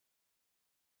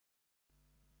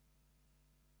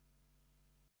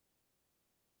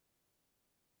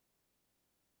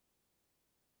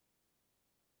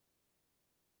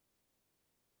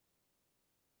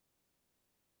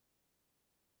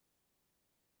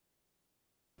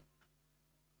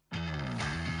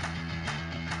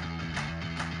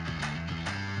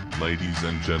Ladies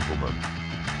and gentlemen,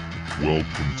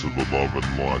 welcome to the Love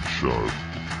and Light Show.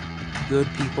 Good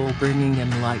people bringing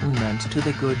enlightenment to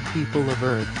the good people of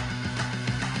Earth.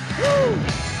 Woo!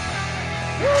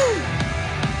 Woo!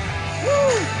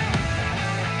 Woo!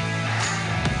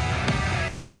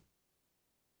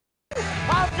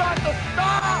 I've got the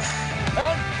style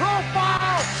and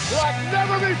profile like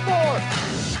never before.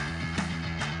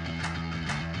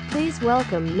 Please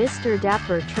welcome Mr.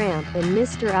 Dapper Tramp and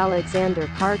Mr. Alexander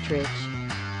Partridge.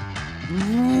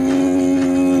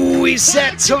 Ooh, it's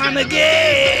that time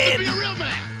again!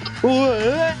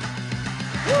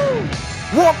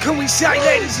 What can we say,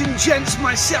 ladies and gents?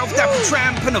 Myself, Dapper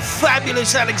Tramp, and the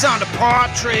fabulous Alexander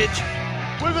Partridge.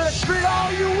 We're gonna treat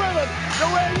all you women the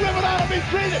way women ought to be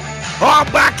treated. Are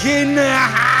back in the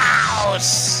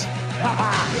house.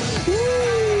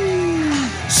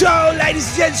 So, ladies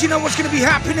and gents, you know what's going to be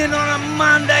happening on a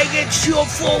Monday. Get your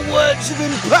 4 words of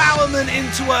empowerment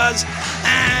into us.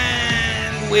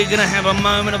 And we're going to have a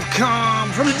moment of calm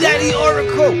from the Daddy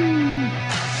Oracle.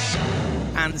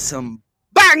 And some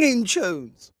banging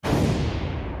tunes.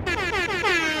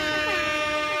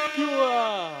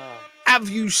 Have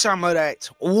you some of that?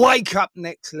 Wake up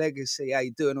next legacy. How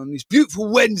you doing on this beautiful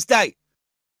Wednesday?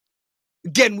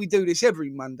 Again, we do this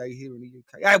every Monday here in the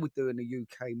UK. How we do in the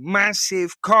UK?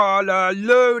 Massive Carla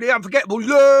Lou, the unforgettable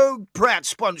Lou, proud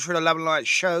sponsor of the Love and Light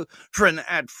Show for an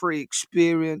ad-free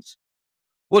experience.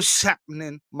 What's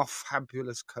happening, my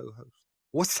fabulous co-host?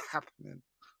 What's happening?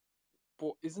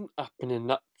 What isn't happening?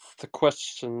 That's the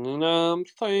question, you know what I'm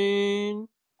saying?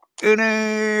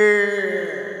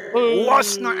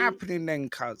 What's not happening then,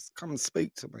 cuz? Come and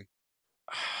speak to me.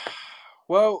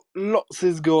 Well, lots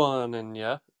is going on,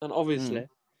 yeah. And obviously,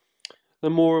 the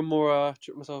more and more I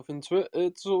trip myself into it,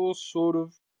 it's all sort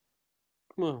of,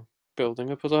 well,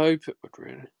 building up as I hope it would,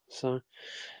 really. So,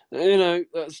 you know,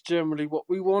 that's generally what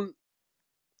we want,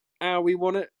 how we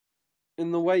want it,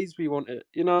 in the ways we want it.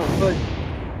 You know, like...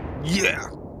 Yeah.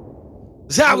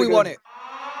 That's how we want it.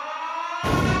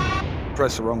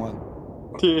 Press the wrong one.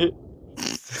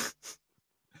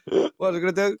 What was I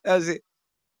going to do? How's it?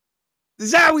 This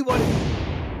is how we want it.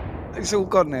 It's all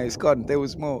gone now. It's gone. There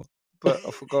was more, but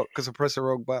I forgot because I pressed the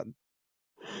wrong button.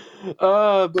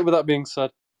 But with that being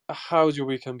said, how's your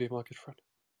weekend been, my good friend?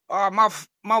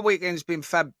 My weekend's been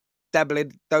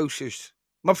dabbling doses.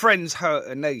 My friend's hurt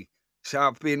her knee, so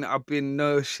I've been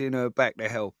nursing her back to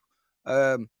health.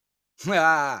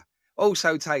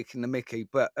 Also taking the Mickey,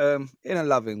 but in a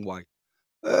loving way.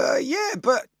 Yeah,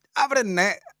 but other than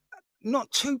that, not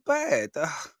too bad.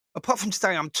 Apart from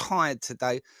today, I'm tired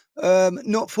today.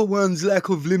 Not for one's lack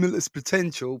of limitless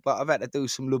potential, but I've had to do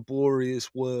some laborious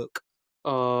work.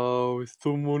 Oh, is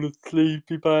someone a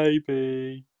sleepy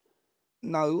baby?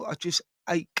 No, I just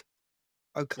ache.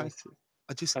 Okay?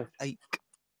 I just ache.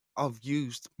 I've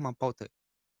used my body.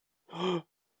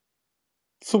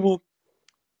 Someone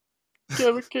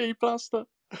get a key plaster.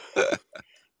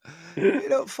 You're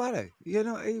not funny. You're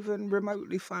not even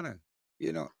remotely funny.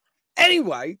 You're not.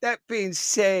 Anyway, that being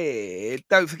said,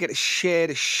 don't forget to share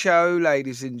the show,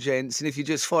 ladies and gents. And if you're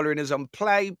just following us on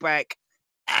playback,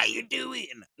 how you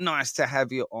doing? Nice to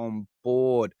have you on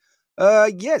board.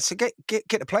 Yeah, so get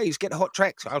the plays, get the hot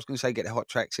tracks. I was going to say get the hot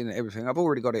tracks in and everything. I've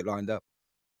already got it lined up.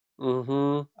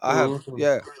 I have.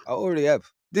 Yeah, I already have.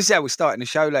 This is how we're starting the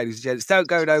show, ladies and gents. Don't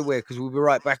go nowhere because we'll be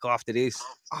right back after this.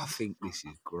 I think this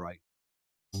is great.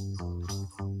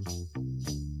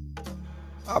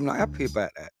 I'm not happy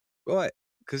about that. Right,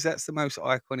 because that's the most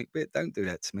iconic bit. Don't do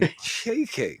that to me.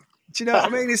 Cheeky. Do you know what I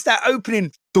mean? It's that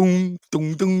opening. Doom,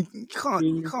 doom, doom. You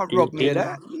can't rob me of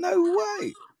that. No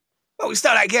way. Well, we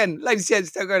start that again. Ladies and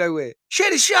gents, don't go nowhere. Share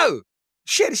the show.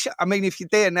 Share the show. I mean, if you're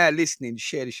there now listening,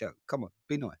 share the show. Come on,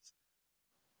 be nice.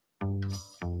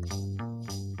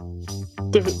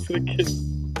 Do it for the kids.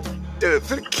 Do it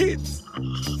for the kids.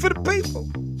 For the people.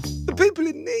 The people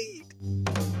in need.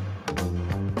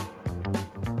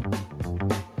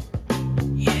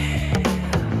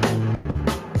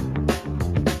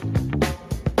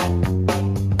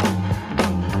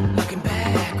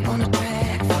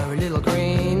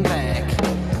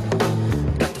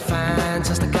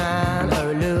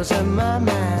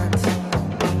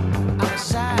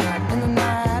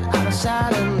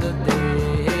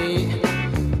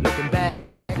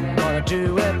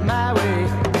 Do it my way.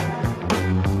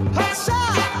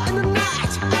 Outside in the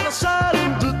night, outside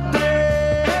in the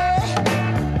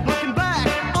day. Looking back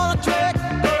on a track,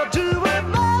 gonna do it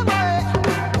my way.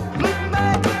 Looking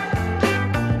back.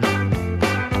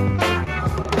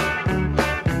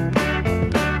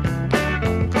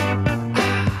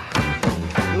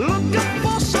 Looking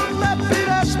for some happiness.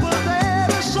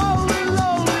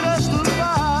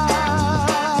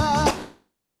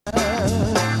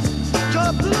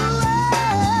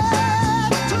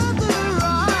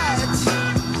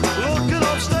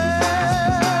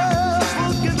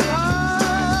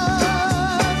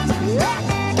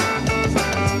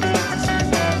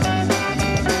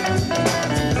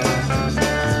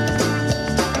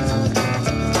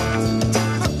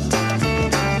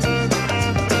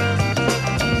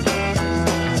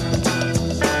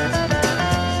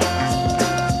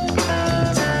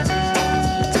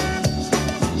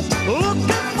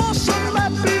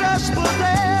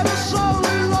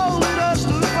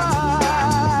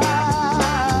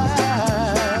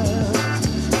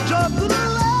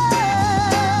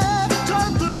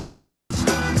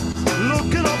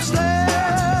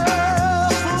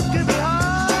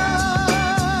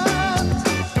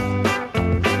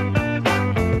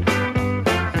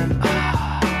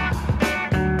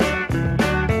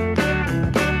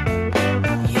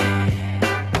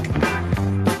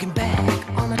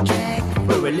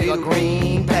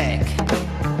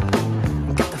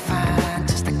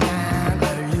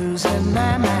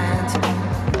 my mind.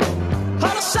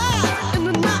 Out of sight in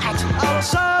the night, out of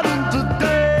sight in the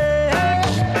day.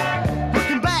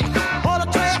 Looking back on the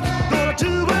track, gonna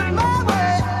do it my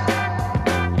way.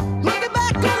 Looking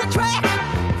back on the track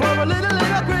for a little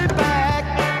greenback.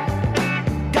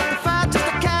 Got to find just a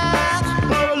kind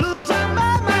or a losing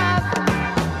my mind.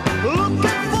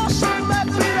 Looking for some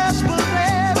happiness, but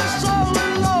there is so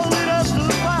loneliness to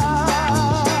find.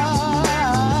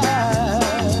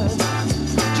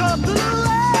 Jump to the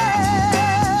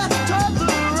left, jump to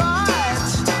the right.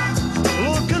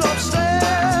 Looking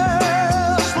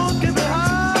upstairs, looking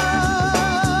behind.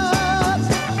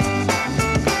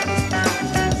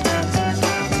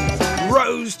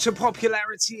 Rose to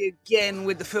popularity again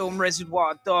with the film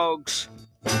Reservoir Dogs.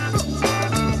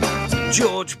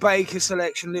 George Baker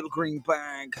selection, Little Green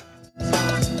Bag.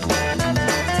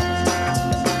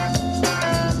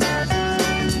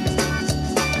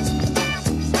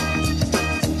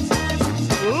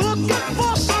 Looking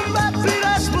for some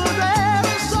happiness, but there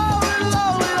is so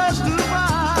loneliness to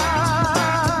find.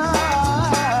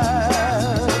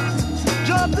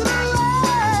 Jump to the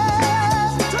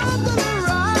left, jump to the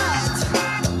right.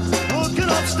 Looking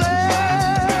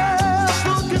upstairs,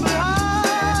 looking behind.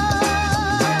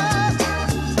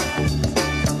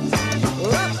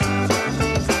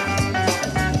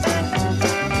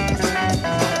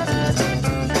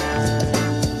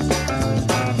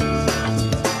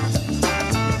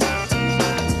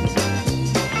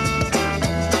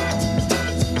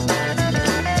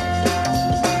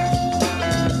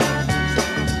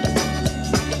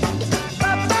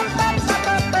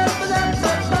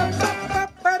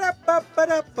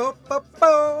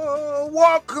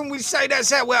 What can we say?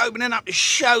 That's how we're opening up the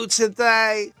show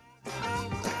today.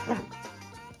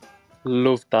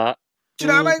 Love that. Do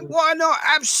you know what I mean? Why not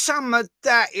have some of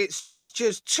that? It's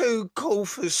just too cool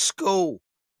for school.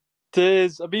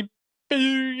 Tis. I've been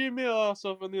booing my ass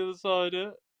off on the other side of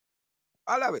it.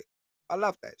 I love it. I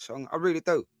love that song. I really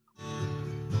do.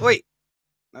 Wait.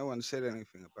 No one said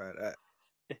anything about that.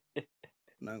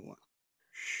 No one.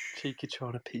 Cheeky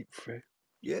trying to peep through.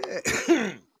 Yeah.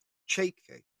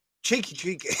 Cheeky.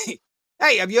 Cheeky.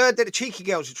 Hey, have you heard that the Cheeky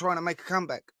Girls are trying to make a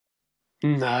comeback?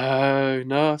 No,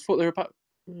 I thought they were about.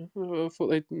 I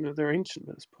thought they're ancient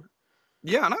at this point.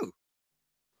 Yeah, I know.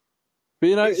 But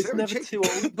you know, It's it's very never cheeky. too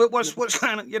old. But what's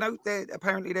going on? You know,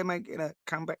 apparently they're making a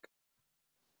comeback.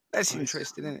 That's Nice.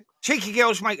 interesting, isn't it? Cheeky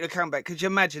Girls making a comeback. Could you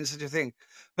imagine such a thing?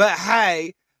 But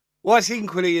hey, what's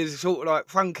equally as sort of like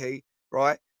funky,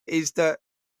 right, is that,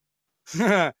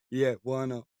 yeah, why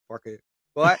not? Fuck it.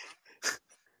 Right?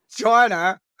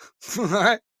 China,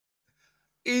 right,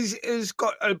 has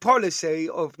got a policy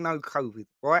of no COVID,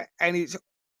 right? And it's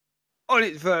on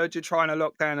its verge of trying to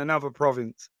lock down another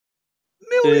province.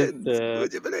 Millions.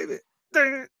 Would you believe it?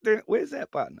 Where's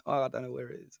that button? Oh, I don't know where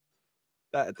it is.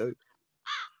 That'll do.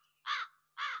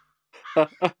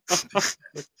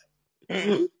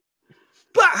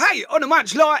 But hey, on a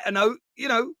much lighter note, you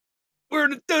know, we're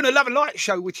doing a Love and Light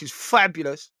show, which is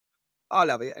fabulous. I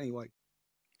love it anyway.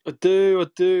 I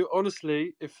do.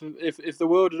 Honestly, if the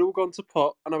world had all gone to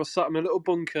pot and I was sat in my little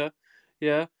bunker,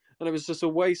 yeah, and it was just a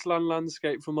wasteland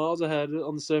landscape for miles ahead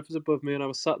on the surface above me, and I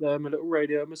was sat there, my little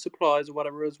radio, my supplies or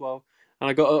whatever as well, and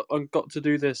I got to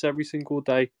do this every single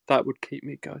day, that would keep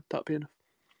me going. That'd be enough.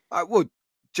 I would.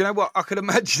 Do you know what? I could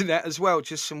imagine that as well.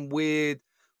 Just some weird,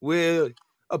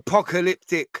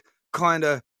 apocalyptic kind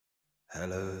of.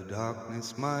 Hello,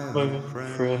 darkness, my old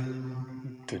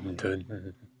friend. Dun,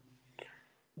 dun.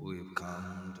 We've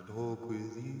come to talk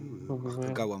with you. I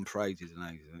could go on for ages and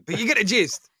ages. But you get the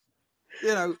gist.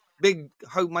 You know, big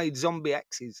homemade zombie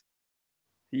axes.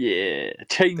 Yeah,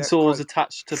 chainsaws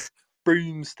attached to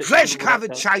broomsticks.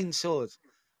 Flesh-covered chainsaws.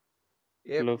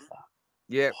 Yep. Love that.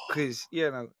 Yeah, because,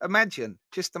 you know,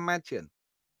 just imagine.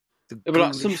 It'd be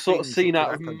like some sort of scene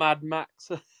out of Mad Max.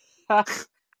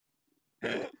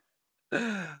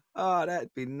 Oh,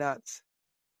 that'd be nuts.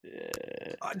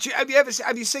 Yeah.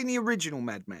 Have you seen the original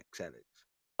Mad Max, Alex?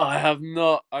 I have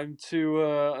not. I'm too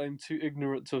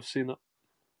ignorant to have seen that.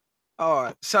 All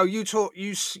right. So you've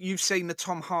seen the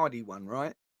Tom Hardy one,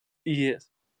 right? Yes.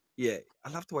 Yeah. I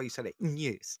love the way you said it.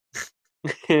 Yes.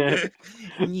 Yeah.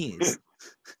 Yes.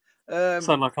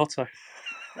 Sound like Otto.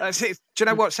 Do you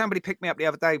know what? Somebody picked me up the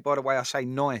other day. By the way, I say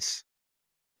nice.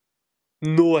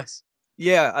 Nice.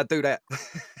 Yeah, I do that.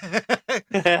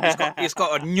 it's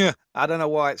got a nya. I don't know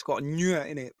why it's got a nya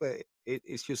in it, but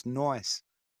it's just nice.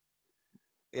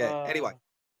 Yeah. Anyway,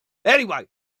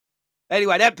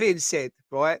 that being said,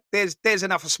 right? There's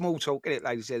enough of small talk in it,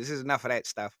 ladies and gents. There's enough of that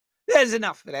stuff. There's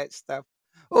enough of that stuff.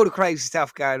 All the crazy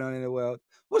stuff going on in the world.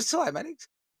 What's the time, Alex?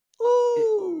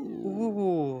 Ooh.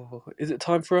 Ooh. Is it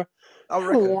time for a... I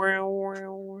reckon.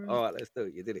 All right, let's do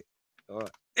it. You did it. All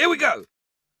right. Here we go.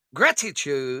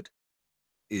 Gratitude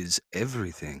is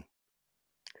everything.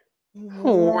 Good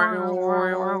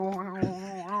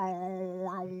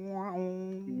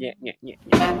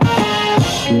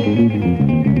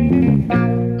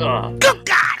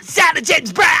God! Sound of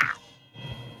James Brown!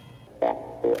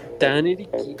 Danny the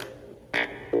Key.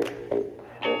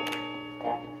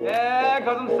 Yeah,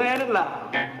 because I'm saying it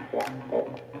loud.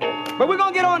 But we're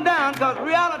going to get on down because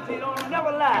reality don't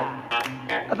never lie.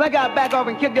 I think I'll back off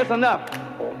and kick this enough.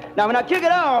 Now, when I kick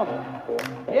it off,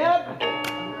 yep,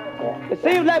 it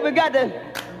seems like we got to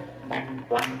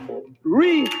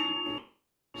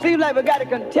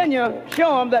continue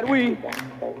show them that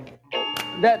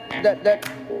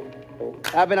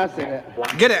how can I say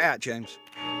that? Get it out, James.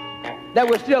 That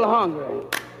we're still hungry.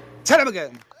 Tell him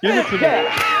again.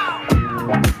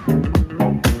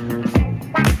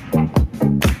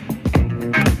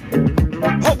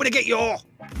 Hoping to get your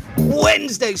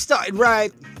Wednesday started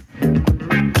right.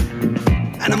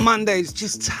 And a Monday's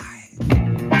just tired.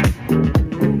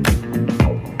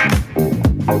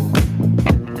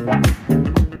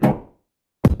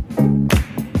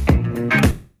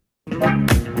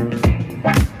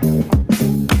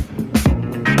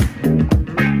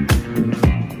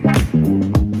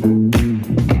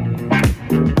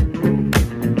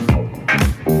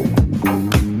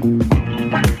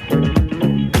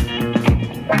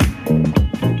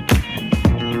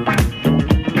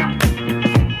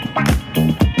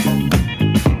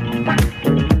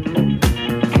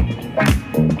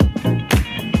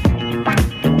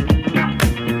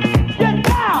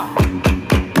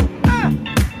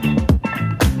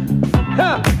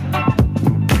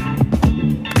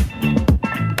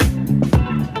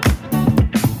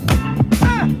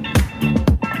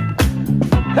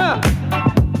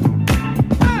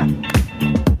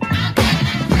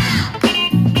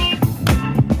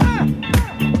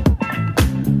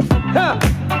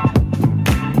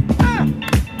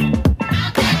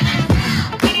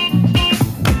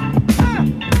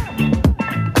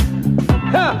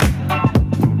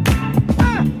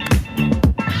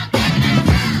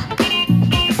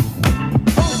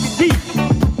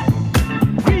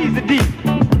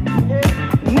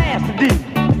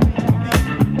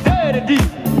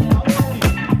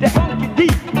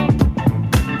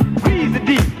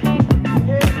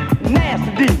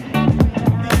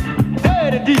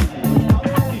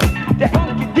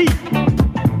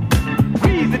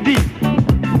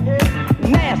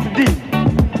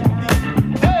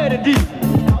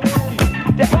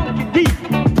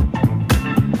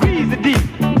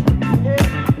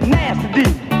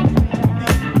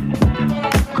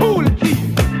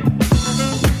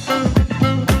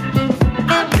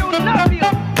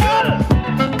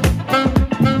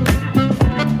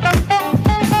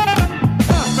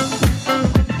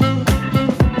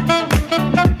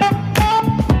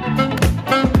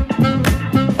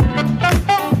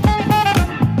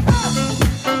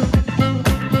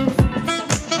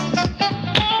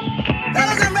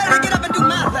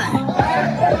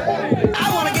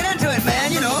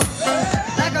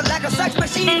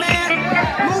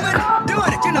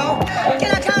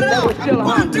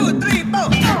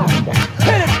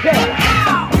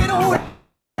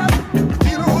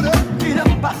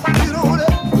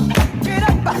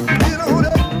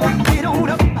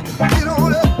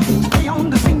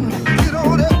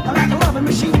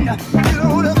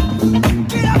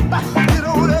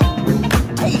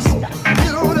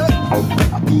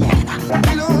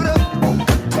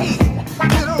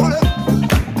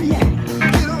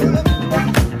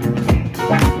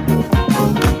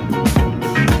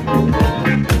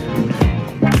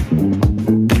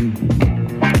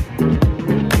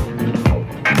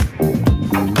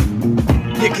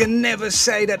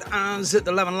 Say that ours at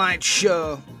the Love and Light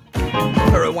Show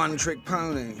are a one-trick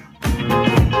pony.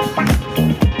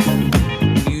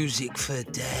 Music for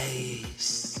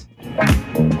days.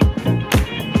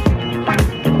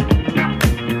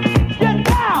 Get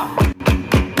down!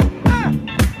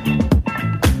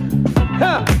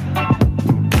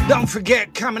 Don't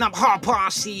forget, coming up,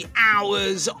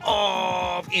 hours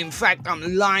of, in fact,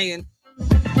 I'm lying.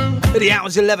 At the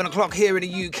hours 11 o'clock here in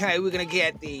the UK, we're going to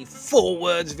get the 4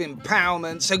 words of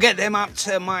empowerment. So get them up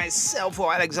to myself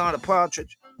or Alexander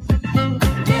Partridge. Get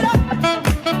up.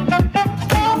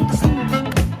 Stay on the scene.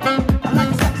 I like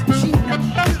a sex machine.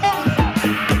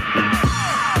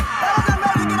 Fellas, I'm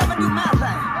ready to get up and do my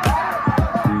thing.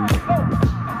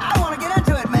 I want to get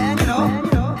into it, man, you know.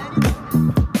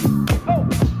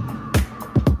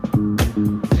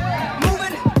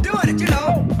 Moving, doing it, you know.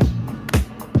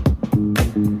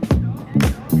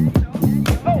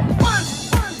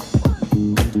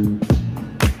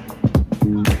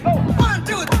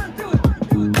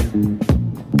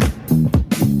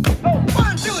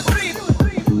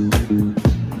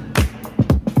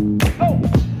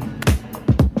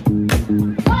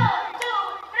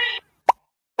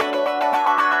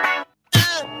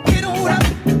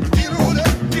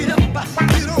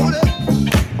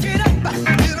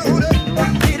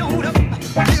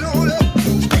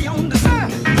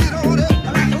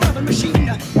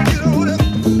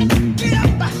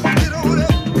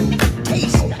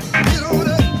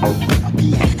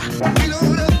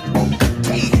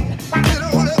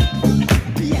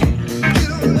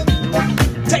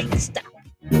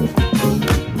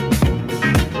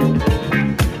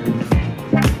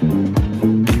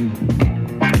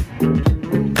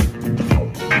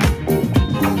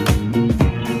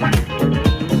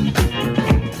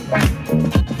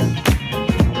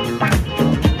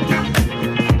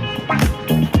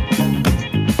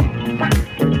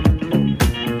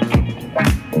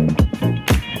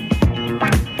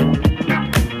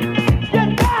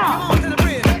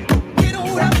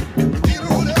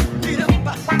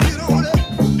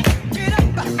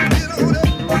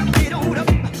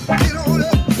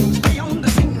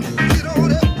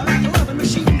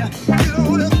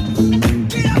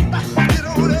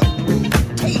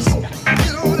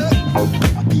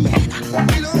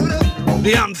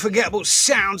 unforgettable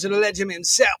sounds of the legend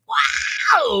himself.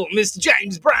 Wow, Mr.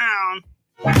 James Brown.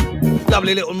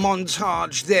 Lovely little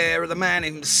montage there of the man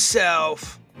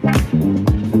himself.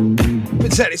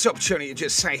 Let's take this opportunity to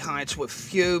just say hi to a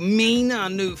few. Mina,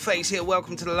 new face here.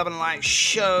 Welcome to the Love and Light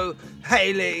show.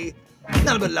 Haley,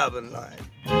 none but love and light.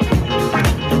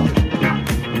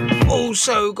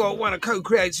 Also got one of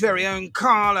Co-Create's very own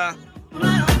Carla.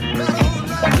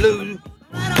 Lou,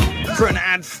 for an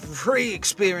ad-free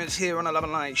experience here on the Love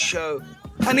and Light show.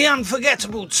 And the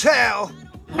unforgettable tale.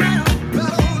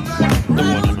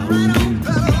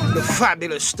 The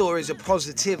fabulous stories of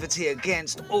positivity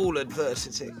against all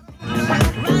adversity.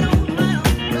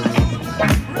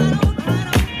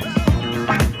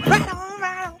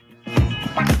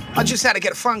 I just had to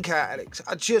get the funk out, Alex.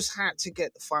 I just had to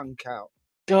get the funk out.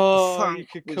 Oh, you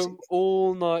could come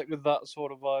all night with that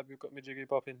sort of vibe. You've got me jiggy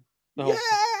popping. Yeah,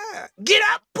 get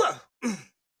up,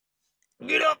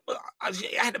 get up.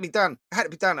 It had to be done. It had to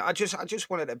be done. I just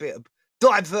wanted a bit of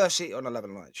diversity on the Love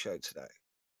and Light show today.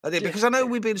 I did, because I know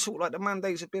we've been sort of like the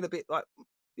Mondays have been a bit like,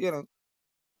 you know,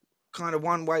 kind of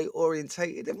one way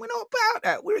orientated, and we're not about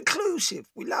that. We're inclusive.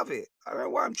 We love it. I don't know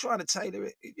why I'm trying to tailor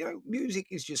it. You know, music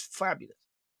is just fabulous.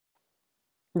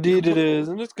 Indeed, it is,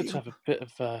 and it's good to have a bit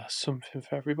of something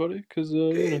for everybody, because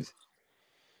you know,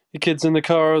 your kids in the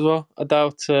car as well. I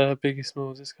doubt Biggie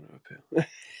Smalls is going to appeal.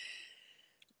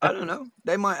 I don't know.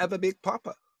 They might have a big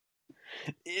papa,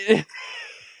 Yeah.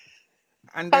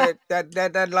 and their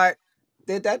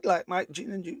dad like Mike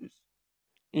Gin and Juice.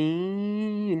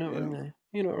 You're not wrong there.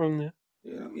 You're not wrong there.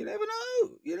 You know, you never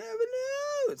know. You never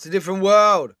know. It's a different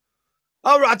world.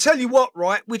 All right, I tell you what,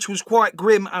 right, which was quite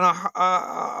grim,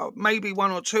 and maybe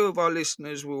one or two of our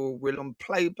listeners will on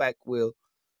playback will.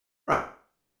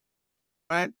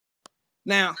 Right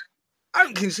now, I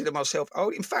don't consider myself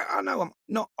old. In fact, I know I'm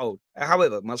not old.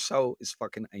 However, my soul is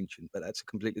fucking ancient, but that's a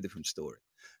completely different story.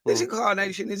 This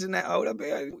incarnation isn't that old. I've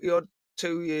been here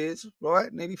 2 years,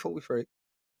 right? Nearly 43,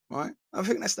 right? I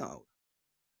think that's not old.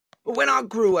 But when I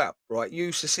grew up, right, you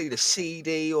used to see the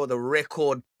CD or the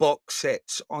record box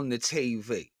sets on the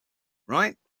TV,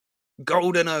 right?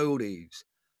 Golden oldies,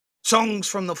 songs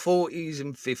from the 40s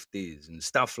and 50s and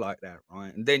stuff like that,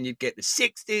 right? And then you'd get the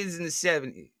 60s and the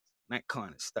 70s, that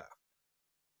kind of stuff.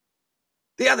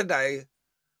 The other day,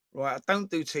 right, I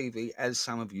don't do TV, as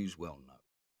some of you well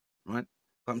know, right?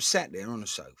 But I'm sat there on the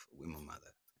sofa with my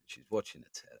mother. She's watching the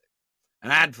telly. An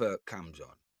advert comes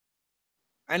on.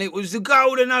 And it was the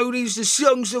golden oldies, the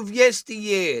songs of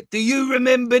yesteryear. Do you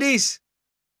remember this?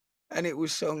 And it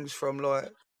was songs from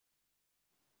like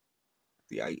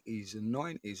the 80s and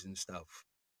 90s and stuff.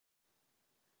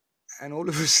 And all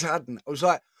of a sudden, I was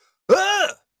like,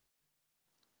 ah!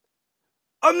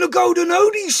 I'm the golden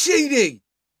oldies CD.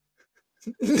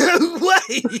 No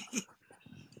way.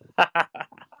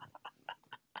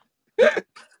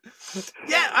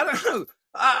 Yeah, I don't know.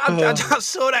 I just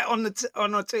saw that on the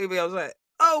TV. I was like,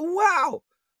 oh, wow.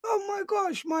 Oh, my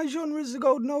gosh. My genre is the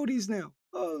golden oldies now.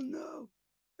 Oh, no.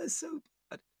 That's so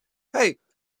bad. Hey,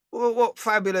 what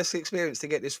fabulous experience to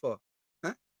get this far.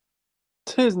 Huh?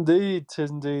 Tis indeed,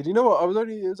 tis indeed. You know what? It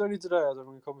was only today I was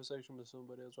having a conversation with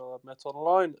somebody as well I've met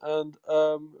online, and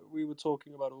we were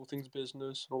talking about all things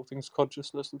business and all things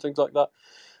consciousness and things like that.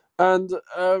 And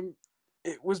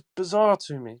it was bizarre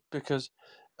to me because,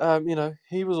 you know,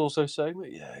 he was also saying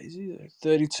that, yeah, he's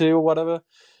 32 or whatever,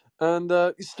 and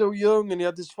he's still young, and he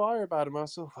had this fire about him. I've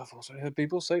also heard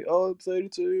people say, oh, I'm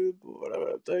 32,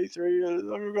 whatever, I'm 33,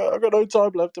 I've got no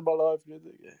time left in my life.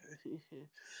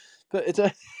 But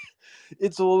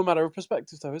it's all a matter of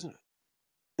perspective, though, isn't it?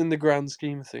 In the grand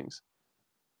scheme of things.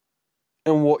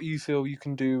 And what you feel you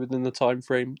can do within the time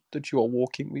frame that you are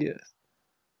walking the earth.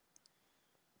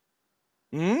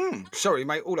 Sorry,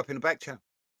 mate, all up in the back channel.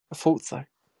 I thought so.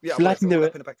 Yeah, all up in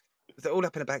the back. They're all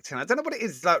up in the back channel. I don't know what it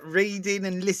is, like reading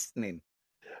and listening.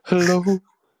 Hello,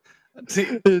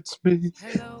 it's me.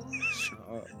 Hello, Shut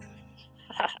up.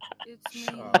 it's me.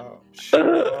 Shut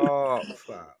up,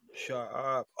 fam. Shut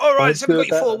up. All right, so we've got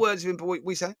your 4 words in, but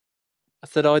we say? I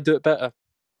said I'd do it better.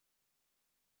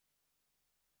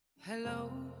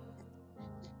 Hello,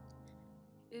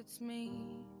 it's me.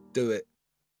 Do it.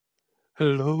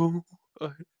 Hello,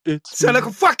 it's Sound me. like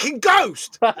a fucking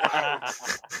ghost.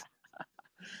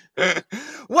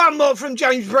 One more from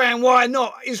James Brown, why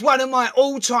not? It's one of my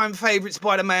all-time favourites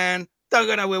by the man. Don't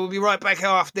go nowhere, we'll be right back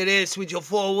after this with your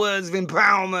 4 words of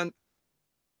empowerment.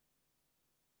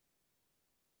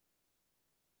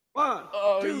 1,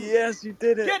 Oh, 2, yes, you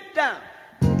did it. Get down.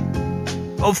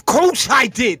 Of course I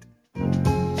did.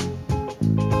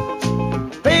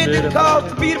 Paid the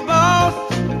cost to be the boss.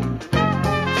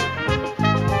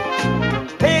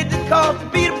 Paid the cost to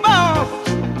be the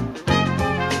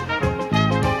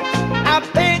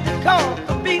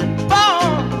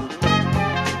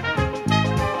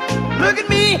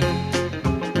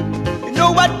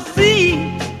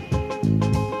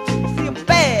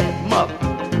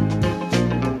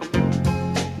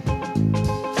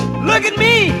Look at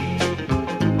me.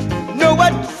 Know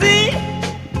what you see?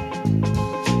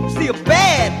 See a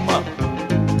bad mother.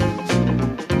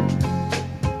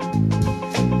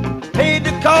 Paid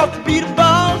the cost to be the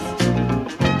boss.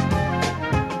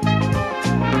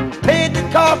 Paid the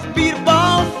cost to be the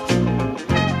boss.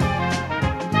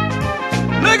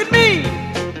 Look at me.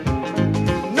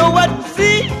 Know what you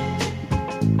see?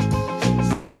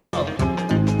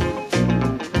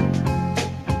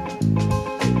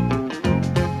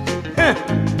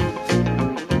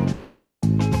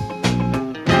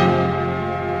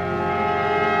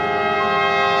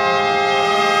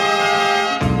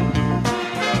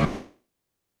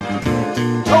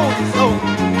 Told you so.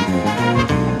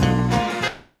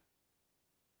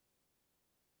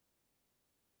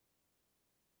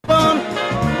 Fun,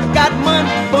 got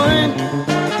money fun.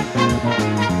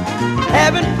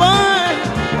 Having fun,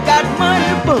 got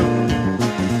money fun.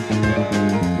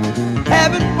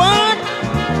 Having fun,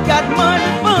 got money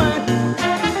fun.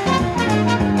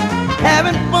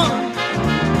 Having fun,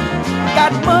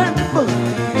 got money fun.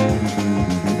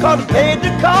 'Cause I paid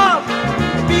the cost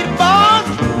to be the boss.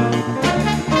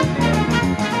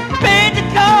 Paid the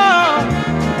cost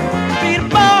to be the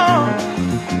boss.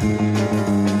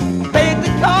 Paid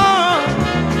the cost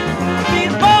to be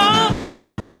the boss.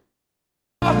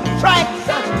 Off the tracks,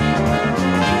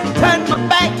 turned my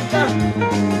back.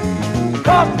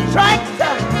 Off the tracks,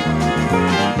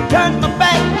 turned my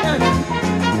back.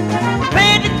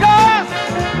 Paid the cost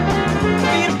to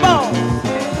be the boss.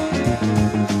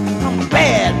 I'm a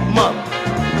bad mother.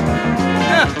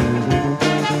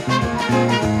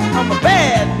 I'm a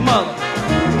bad mother.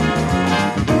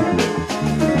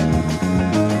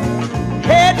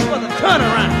 Heading for the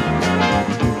turnaround.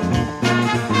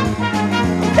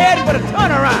 Heading for the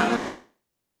turnaround.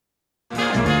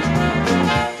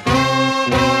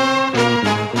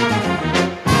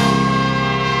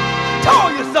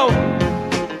 Told you so.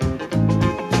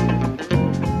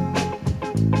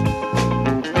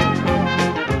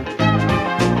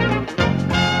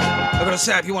 I've got to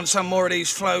say, if you want some more of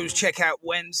these flows, check out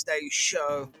Wednesday's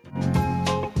show.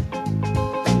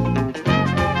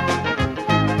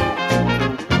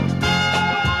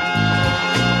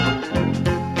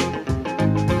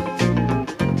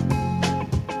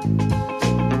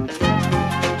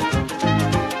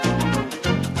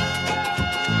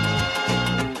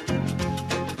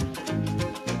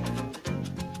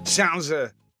 Sounds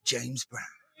of James Brown.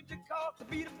 Paid the cost to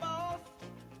be the boss.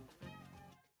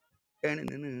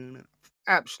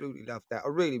 Absolutely love that. I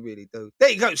really, really do. There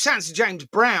you go. Sounds of James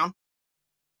Brown.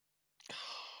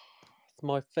 It's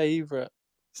my favourite.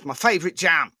 It's my favourite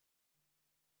jam.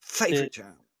 Favourite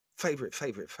jam. Favourite.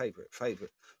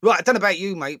 Right, I don't know about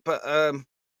you, mate, but I've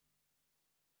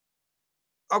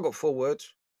got 4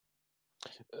 words.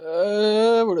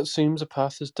 Well, it seems a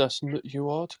path is destined that you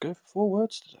are to go for 4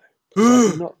 words today.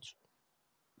 Is that not?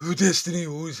 Oh, destiny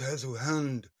always has a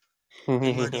hand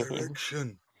in my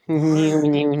direction.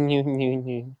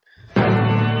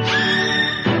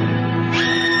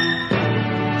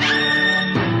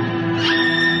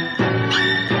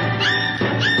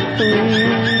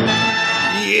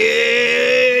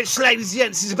 Yes, ladies and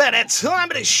gents, it's about that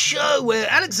time of the show where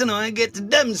Alex and I get to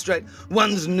demonstrate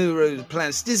one's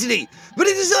neuroplasticity. But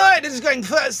it is I that is going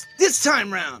first this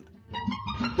time round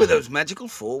with those magical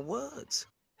 4 words.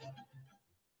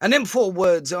 And them 4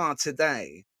 words are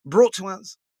today brought to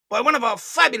us by one of our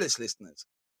fabulous listeners,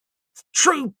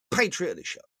 true patriot of the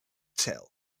show, Tell.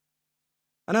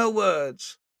 And her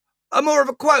words are more of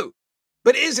a quote,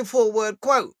 but it is a 4-word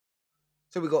quote.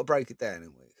 So we've got to break it down in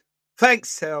a week.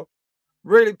 Thanks, Tell.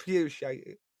 Really appreciate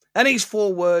it. And these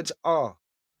 4 words are: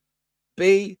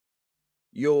 be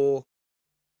your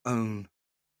own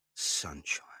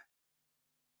sunshine.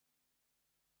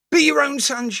 Be your own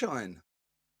sunshine.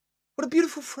 What a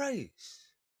beautiful phrase.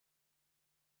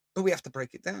 But we have to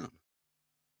break it down.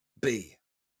 Be.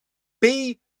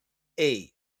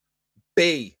 B-E.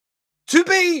 Be. To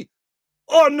be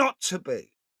or not to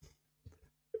be?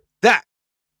 That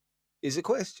is a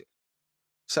question.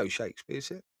 So Shakespeare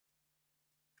said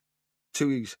to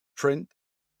his friend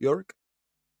Yorick.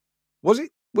 Was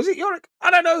it Yorick?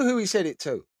 I don't know who he said it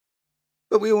to,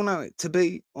 but we all know it. To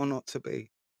be or not to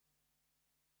be.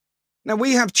 Now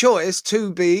we have choice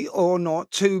to be or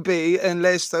not to be,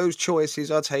 unless those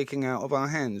choices are taken out of our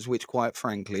hands, which quite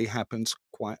frankly happens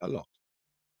quite a lot.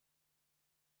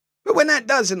 But when that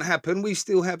doesn't happen, we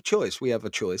still have choice. We have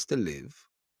a choice to live,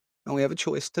 and we have a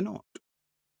choice to not.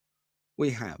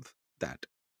 We have that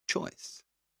choice.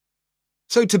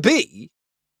 So to be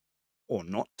or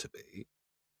not to be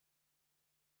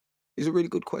is a really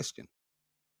good question.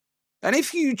 And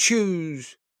if you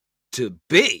choose to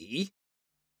be,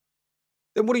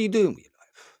 then what are you doing with your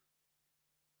life?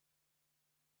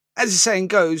 As the saying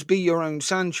goes, be your own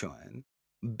sunshine.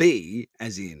 Be,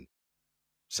 as in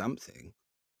something.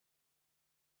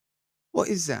 What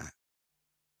is that?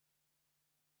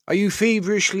 Are you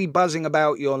feverishly buzzing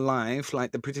about your life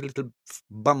like the pretty little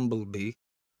bumblebee,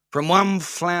 from one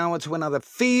flower to another,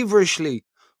 feverishly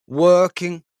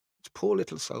working its poor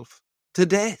little self to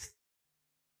death?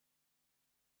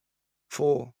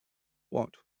 For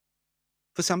what?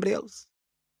 For somebody else?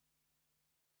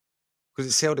 Because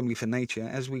it's seldomly for nature.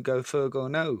 As we go further,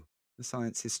 no, the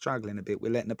science is struggling a bit.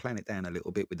 We're letting the planet down a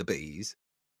little bit with the bees.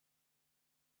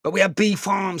 But we have bee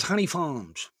farms, honey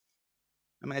farms.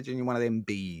 Imagine you're one of them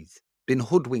bees, been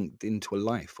hoodwinked into a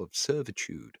life of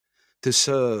servitude to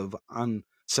serve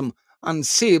some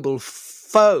unseeable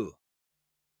foe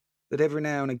that every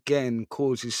now and again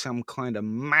causes some kind of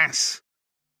mass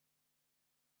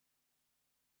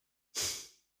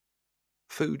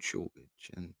food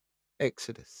shortage and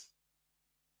exodus,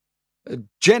 a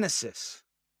genesis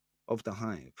of the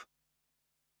hive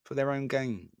for their own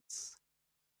gains.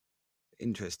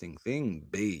 Interesting thing,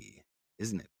 bee,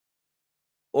 isn't it?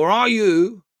 Or are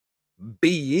you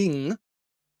being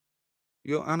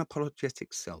your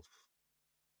unapologetic self?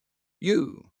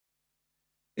 You,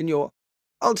 in your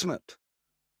ultimate,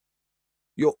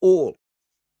 your all,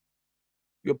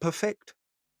 your perfect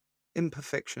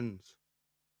imperfections.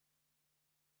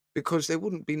 Because there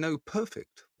wouldn't be no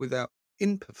perfect without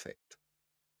imperfect,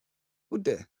 would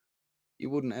there? You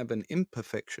wouldn't have an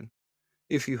imperfection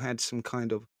if you had some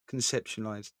kind of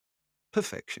conceptualized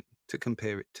perfection to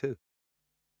compare it to.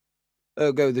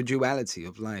 Ergo, the duality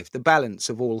of life, the balance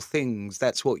of all things,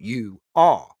 that's what you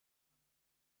are.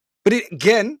 But it,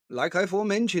 again, like I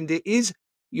aforementioned, it is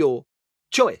your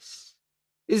choice,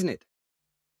 isn't it?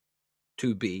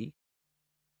 To be.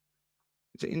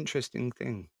 It's an interesting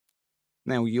thing.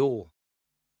 Now be your.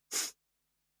 So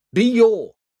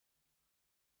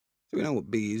we know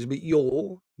what be is, but be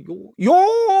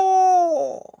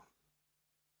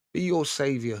your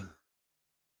savior.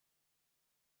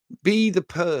 Be the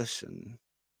person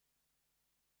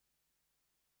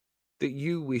that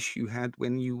you wish you had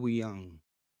when you were young.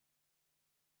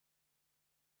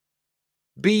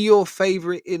 Be your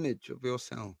favorite image of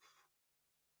yourself.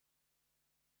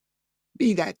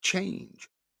 Be that change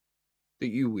that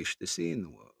you wish to see in the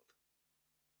world.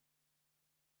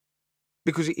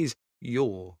 Because it is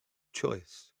your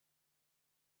choice.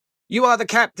 You are the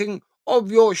captain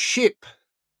of your ship.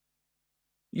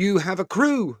 You have a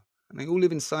crew, and they all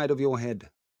live inside of your head.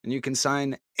 And you can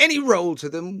assign any role to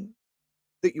them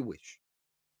that you wish.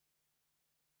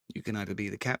 You can either be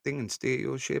the captain and steer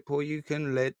your ship, or you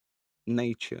can let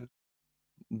nature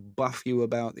buff you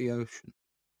about the ocean.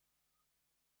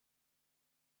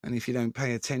 And if you don't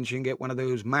pay attention, get one of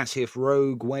those massive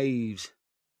rogue waves.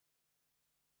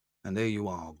 And there you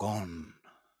are, gone.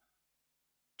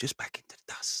 Just back into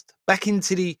the dust. Back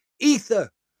into the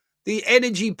ether. The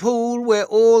energy pool where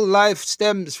all life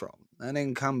stems from. And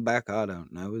then come back, I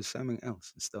don't know, as something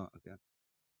else and start again.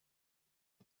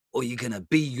 Or you're going to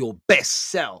be your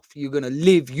best self. You're going to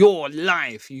live your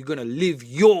life. You're going to live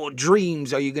your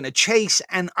dreams. Are you going to chase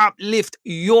and uplift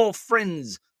your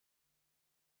friends?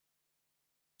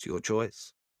 It's your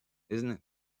choice, isn't it?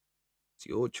 It's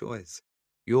your choice.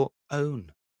 Your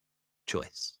own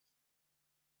choice.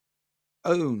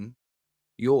 Own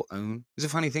your own. It's a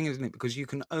funny thing, isn't it? Because you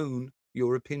can own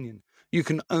your opinion. You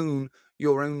can own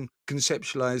your own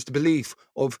conceptualized belief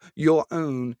of your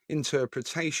own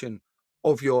interpretation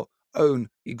of your own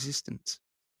existence.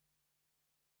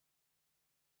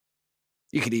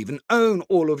 You could even own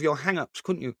all of your hang-ups,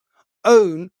 couldn't you?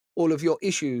 Own all of your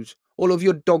issues, all of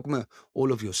your dogma,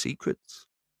 all of your secrets.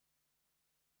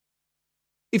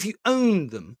 If you own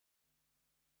them,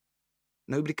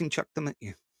 nobody can chuck them at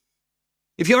you.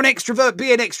 If you're an extrovert,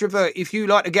 be an extrovert. If you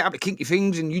like to get up to kinky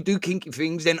things and you do kinky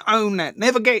things, then own that.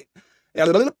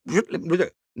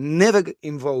 Never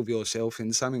involve yourself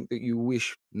in something that you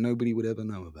wish nobody would ever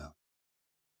know about.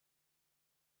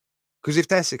 Because if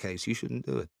that's the case, you shouldn't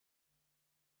do it.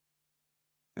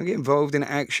 Don't get involved in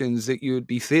actions that you would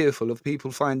be fearful of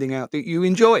people finding out that you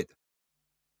enjoyed.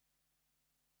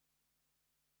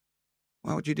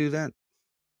 Why would you do that?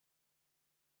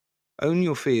 Own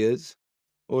your fears,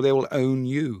 or they will own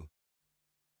you.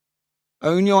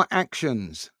 Own your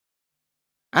actions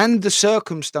and the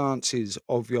circumstances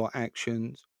of your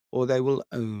actions, or they will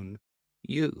own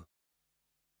you.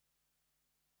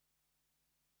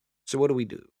 So what do we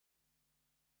do?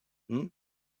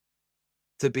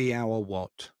 To be our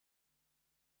what?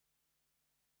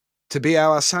 to be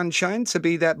our sunshine, to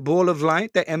be that ball of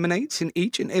light that emanates in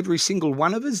each and every single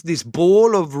one of us, this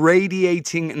ball of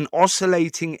radiating and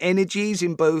oscillating energies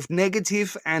in both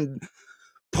negative and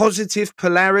positive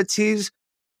polarities,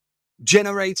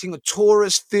 generating a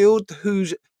torus field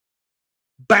whose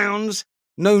bounds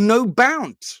know no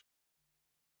bounds,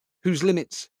 whose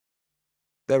limits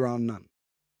there are none.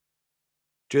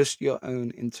 Just your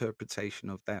own interpretation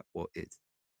of that what is.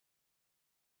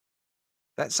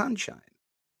 That sunshine,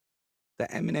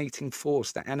 that emanating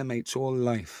force that animates all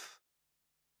life.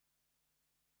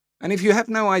 And if you have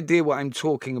no idea what I'm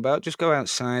talking about, just go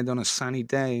outside on a sunny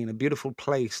day in a beautiful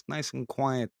place, nice and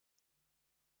quiet,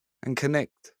 and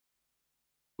connect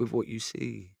with what you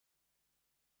see.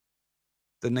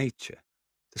 The nature,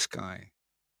 the sky,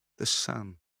 the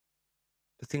sun,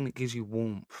 the thing that gives you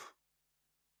warmth,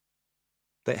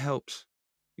 that helps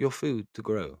your food to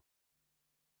grow.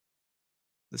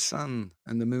 The sun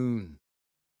and the moon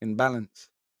in balance.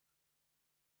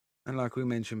 And like we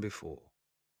mentioned before,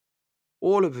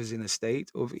 all of us in a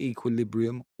state of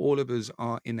equilibrium. All of us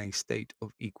are in a state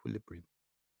of equilibrium.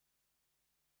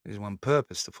 There's one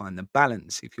purpose, to find the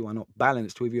balance. If you are not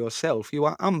balanced with yourself, you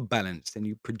are unbalanced, and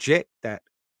you project that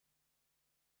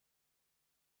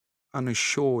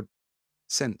unassured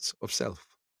sense of self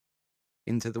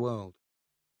into the world.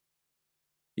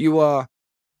 You are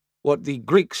what the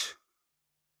Greeks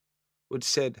would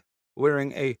said,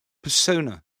 wearing a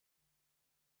persona,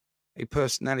 a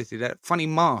personality, that funny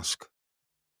mask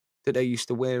that they used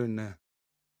to wear in the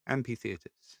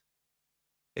amphitheaters.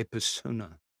 A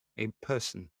persona, a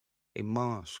person, a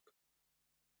mask.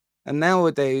 And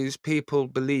nowadays, people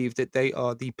believe that they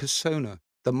are the persona,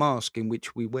 the mask in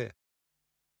which we wear.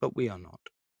 But we are not.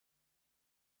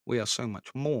 We are so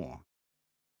much more.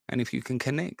 And if you can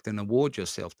connect and award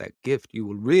yourself that gift, you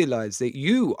will realize that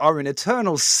you are an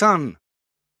eternal sun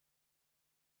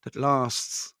that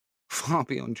lasts far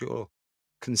beyond your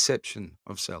conception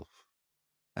of self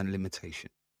and limitation,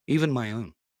 even my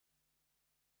own.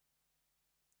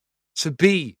 So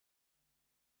be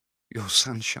your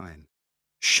sunshine.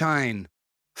 Shine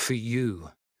for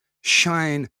you.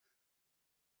 Shine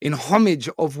in homage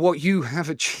of what you have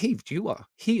achieved. You are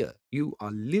here. You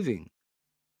are living.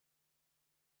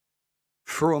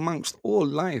 For amongst all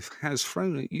life has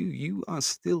thrown at you, you are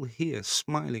still here,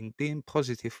 smiling, being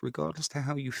positive, regardless to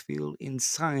how you feel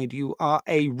inside. You are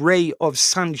a ray of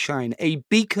sunshine, a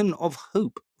beacon of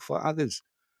hope for others.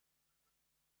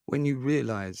 When you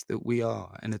realize that we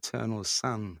are an eternal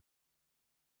sun,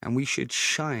 and we should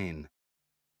shine.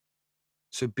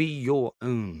 So be your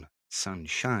own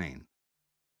sunshine.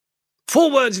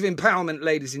 4 words of empowerment,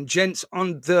 ladies and gents,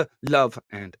 on the Love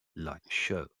and Light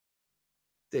Show.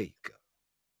 There you go.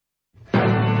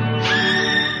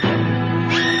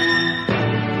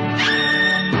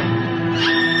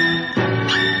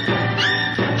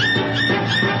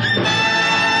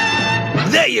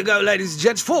 There you go, ladies and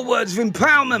gents. 4 words of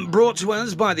empowerment brought to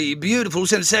us by the beautiful,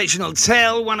 sensational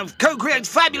Tell, one of Co-Create's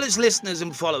fabulous listeners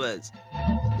and followers.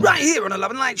 Right here on the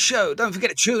Love and Light Show. Don't forget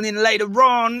to tune in later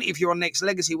on. If you're on Next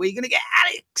Legacy, we're going to get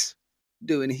Alex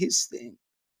doing his thing.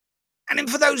 And then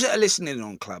for those that are listening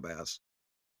on Clubhouse,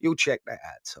 you'll check that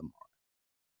out tomorrow.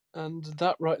 And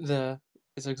that right there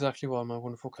is exactly why my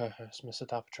wonderful co-host, Mr.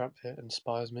 Dapper Tramp here,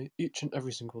 inspires me each and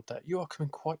every single day. You are coming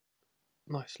quite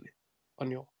nicely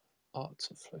on your arts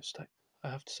of flow state. I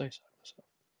have to say so myself.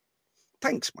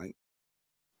 Thanks, mate.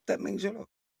 That means a lot.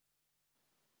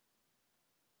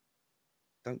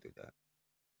 Don't do that.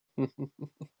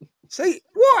 See,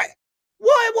 why?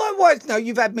 Why? No,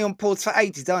 you've had me on pause for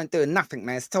ages. I ain't doing nothing,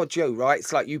 man. It's told you, right?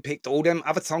 It's like you picked all them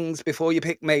other songs before you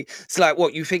picked me. It's like,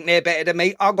 what, you think they're better than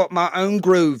me? I got my own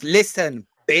groove. Listen,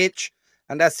 bitch.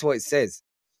 And that's what it says.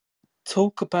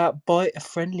 Talk about bite a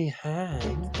friendly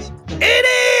hand. It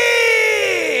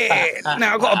is!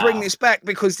 Now, I've got to bring this back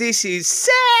because this is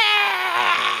sad.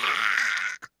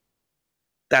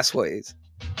 That's what it is.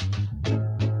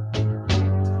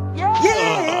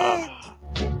 Yeah!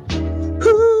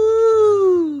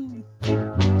 Ooh.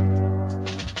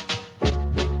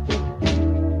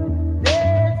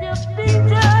 There's your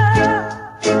picture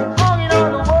hanging on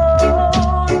the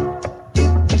wall.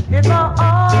 If my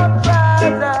arms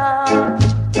rise up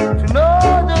to know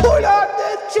the pull out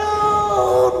the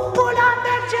tune, pull out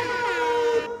the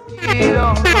tune. You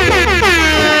know.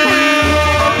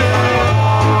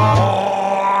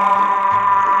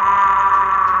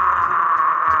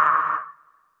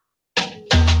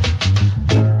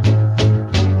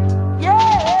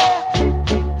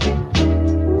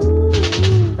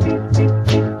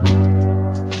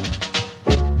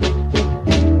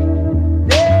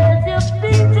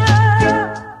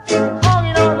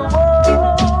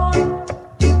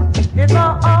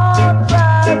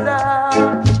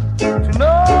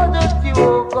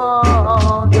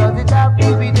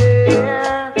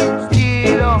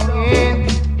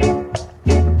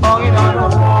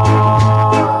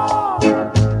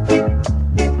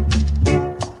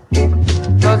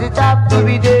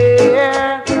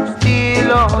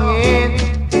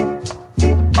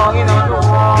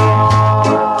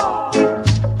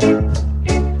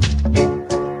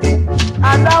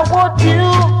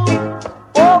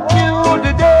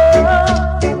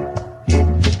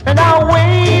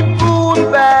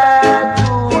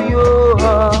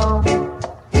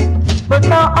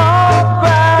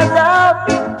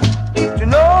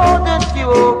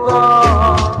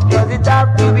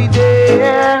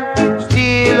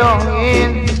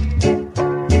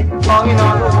 hanging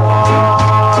on the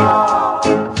wall.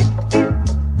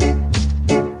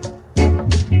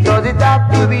 Does it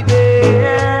have to be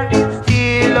there,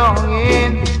 still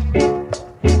longing?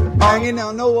 Hanging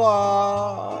on the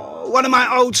wall. One of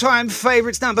my old-time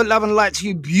favourites. Nothing but love and light to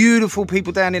you beautiful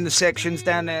people down in the sections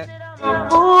down there. I'm a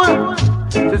fool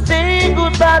to say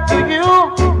goodbye to you,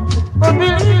 but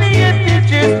believe me, it's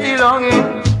just still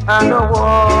longing on the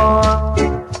wall.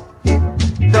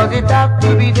 Does it have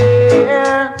to be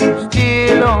there,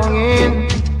 still longing,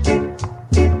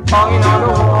 hanging on the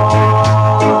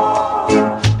wall?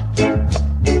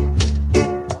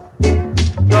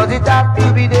 Does it have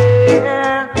to be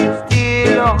there,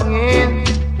 still longing,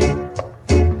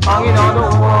 hanging on the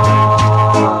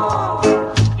wall?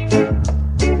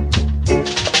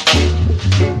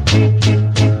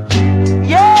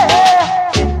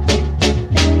 Yeah.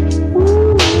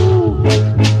 Ooh.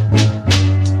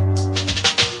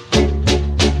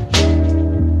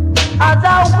 As I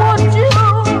watch you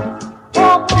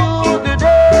walk through the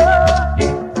door,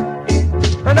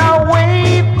 and I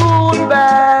wave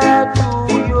goodbye to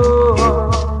you,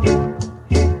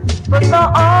 but my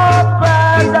heart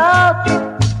cries out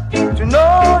to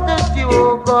know that you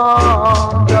are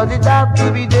gone. Does it have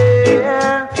to be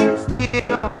there,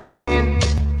 still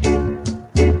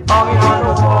hanging on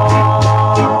the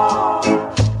wall?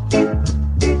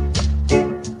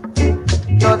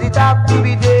 Does it have to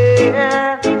be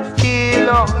there, still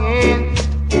longing,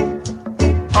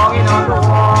 hanging on the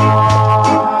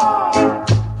wall?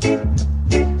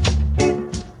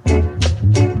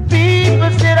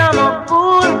 People said I'm a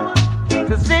fool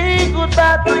to say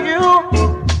goodbye to you,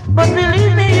 but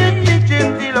believe me, it's just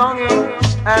still longing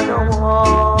at the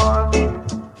wall.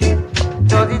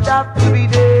 Does it have to be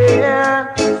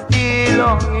there, still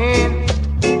longing,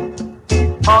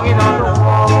 hanging on the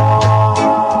wall?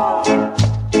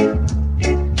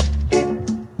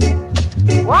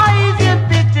 Why is your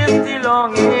picture still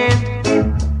longing,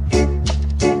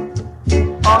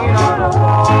 hanging on the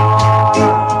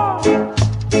wall?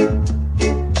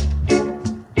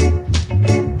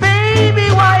 Baby,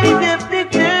 why is your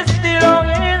picture still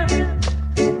longing,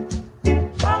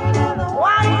 hanging on the wall?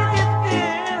 Why is it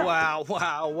still?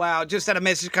 Wow. Just had a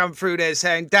message come through there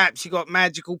saying, Daps, you got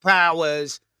magical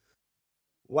powers.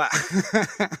 Wow.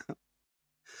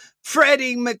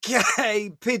 Freddie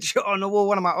McKay, picture on the wall.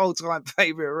 One of my all-time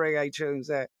favourite reggae tunes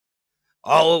there.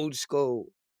 Old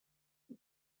school.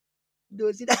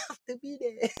 Does it have to be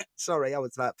there? Sorry, I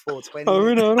was like 420 Oh,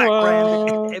 in the no,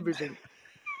 background, everything.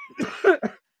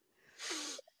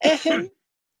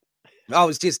 I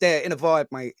was just there in a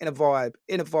vibe, mate. In a vibe.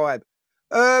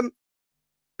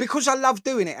 Because I love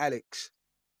doing it, Alex.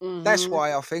 That's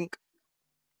why I think.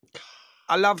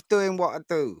 I love doing what I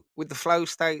do with the flow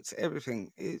states,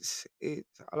 everything. I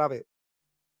love it.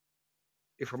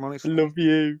 If I'm honest. Love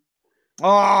you.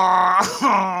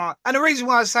 Oh, and the reason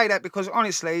why I say that, because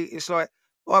honestly, it's like,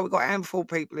 well, we've got a handful of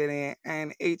people in here,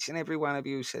 and each and every one of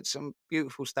you said some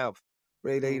beautiful stuff,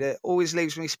 really, that always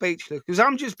leaves me speechless, because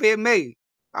I'm just being me.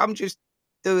 I'm just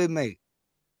doing me.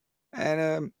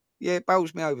 And, yeah, it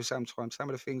bowls me over sometimes, some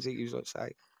of the things that you lot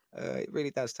say. It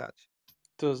really does touch.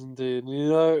 Does indeed. You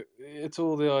know, it's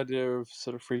all the idea of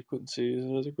sort of frequencies,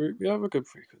 and as a group, we have a good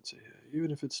frequency here,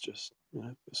 even if it's just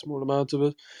a small amount of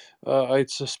us. I'd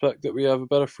suspect that we have a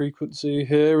better frequency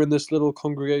here in this little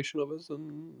congregation of us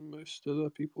than most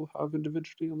other people have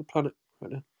individually on the planet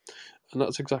right now, and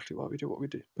that's exactly why we do what we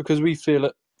do, because we feel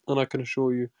it, and I can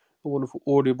assure you, the wonderful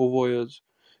audible voyeurs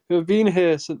who have been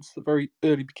here since the very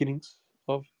early beginnings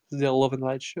of the Love and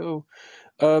Light show,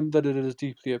 that it is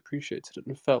deeply appreciated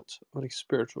and felt on a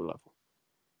spiritual level.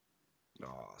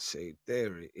 Oh, see,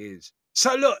 there it is.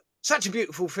 So look, such a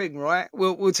beautiful thing, right?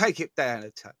 We'll take it down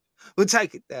a touch. We'll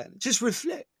take it down. Just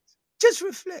reflect.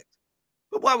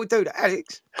 But while we do that,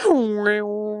 Alex. I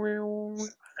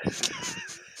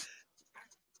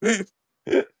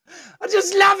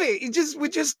just love it.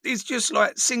 It's just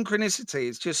like synchronicity.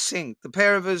 It's just sync. The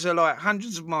pair of us are like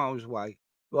hundreds of miles away,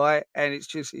 right? And it's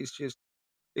just,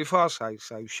 if I say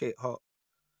so, shit hot.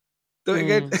 Do it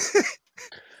again.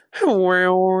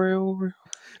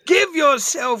 Give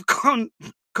yourself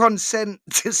consent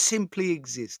to simply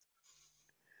exist.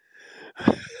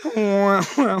 I'm going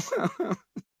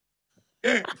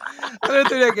to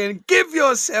do that again. Give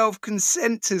yourself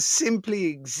consent to simply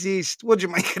exist. What do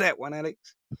you make of that one,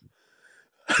 Alex?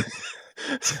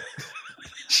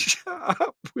 Shut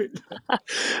up, Will.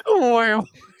 Wow.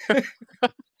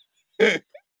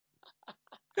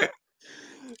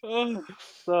 Oh,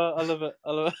 I love it.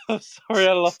 I'm sorry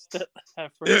I lost it there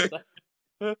for a second.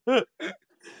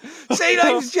 See,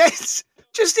 ladies and gents,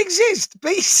 just exist.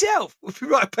 Be yourself. We'll be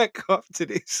right back after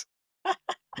this. Oh,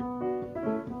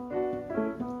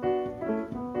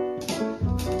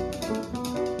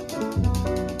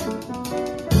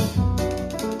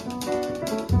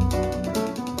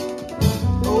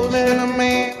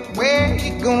 Cinnamon, where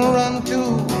you gonna run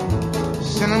to?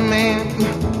 Cinnamon,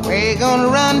 where you gonna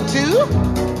run to?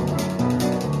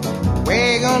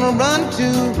 Where you gonna run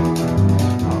to?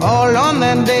 All on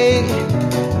that day,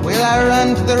 will I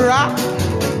run to the rock?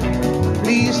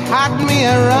 Please hide me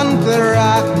and run to the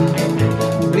rock.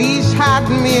 Please hide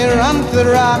me and run to the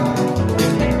rock.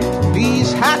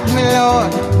 Please hide me,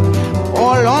 Lord,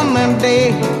 all on that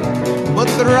day. But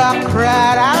the rock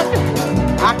cried out,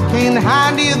 I can't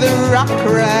hide you, the rock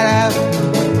cried out.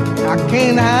 I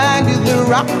can't hide you, the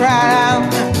rock cried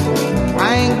out.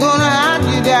 I ain't gonna hide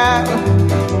you down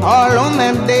all on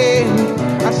that day.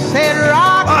 I said,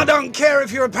 rock. I don't care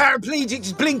if you're a paraplegic,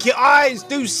 just blink your eyes,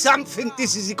 do something.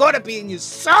 This has got to be in your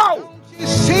soul. You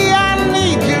see, I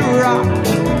need you, rock.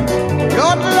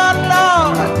 Lord, Lord,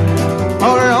 Lord,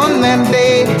 all on that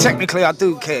day. Technically, I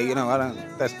do care, you know, I don't,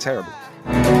 that's terrible.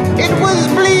 It was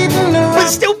bleeding around. But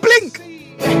still blink.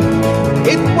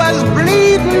 It was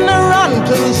bleeding around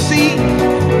to the sea.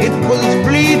 It was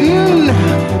bleeding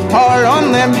all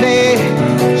on that day.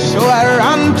 So I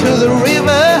ran to the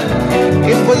river.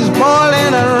 It was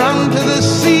boiling around to the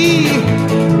sea.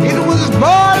 It was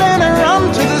boiling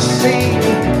around to the sea.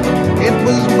 It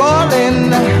was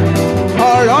boiling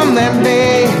all on that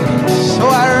day. So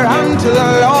I ran to the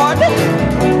Lord.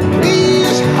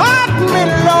 Please help me,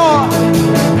 Lord.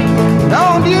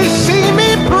 Don't you see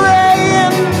me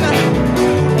praying?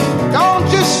 Don't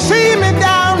you see me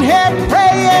down here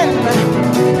praying?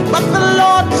 But the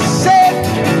Lord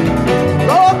said,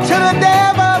 go to the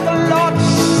devil. The Lord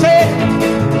said,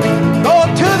 go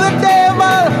to the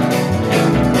devil.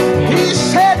 He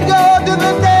said, go to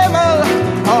the devil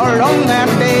all on that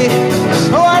day.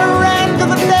 So I ran to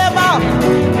the devil.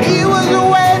 He was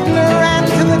waiting, ran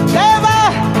to the devil.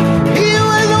 He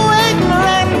was waiting,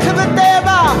 ran to the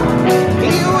devil.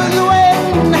 He was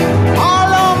waiting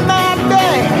all on that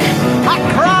day. I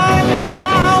cried,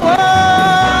 power,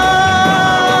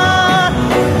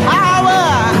 power,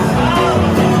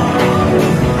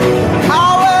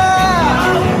 power,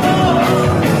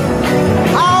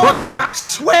 power, I'm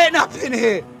sweating up in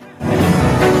here.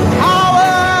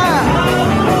 power,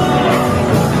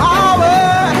 power,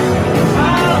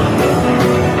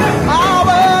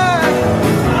 power,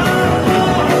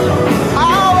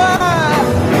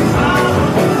 power.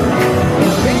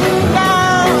 Bring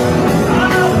down,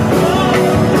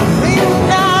 bring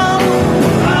down,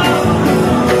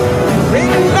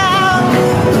 bring down,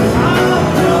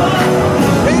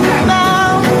 bring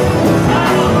down.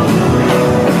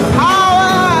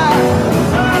 Power,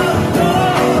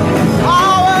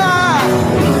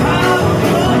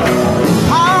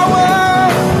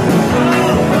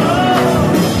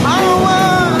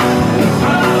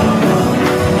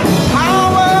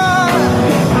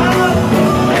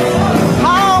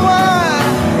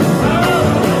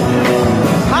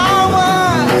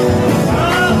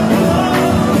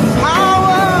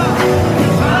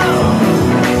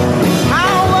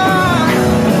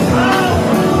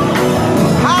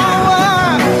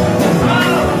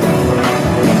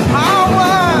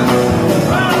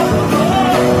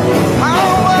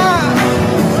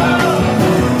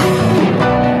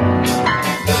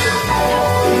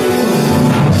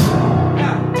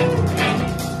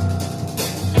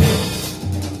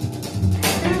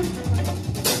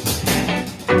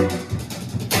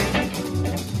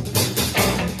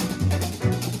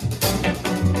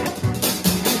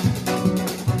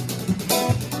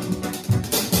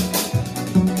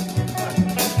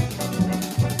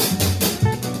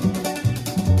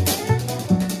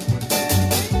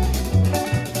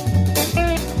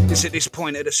 It's at this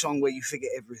point of the song where you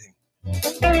forget everything.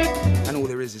 And all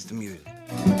there is the music.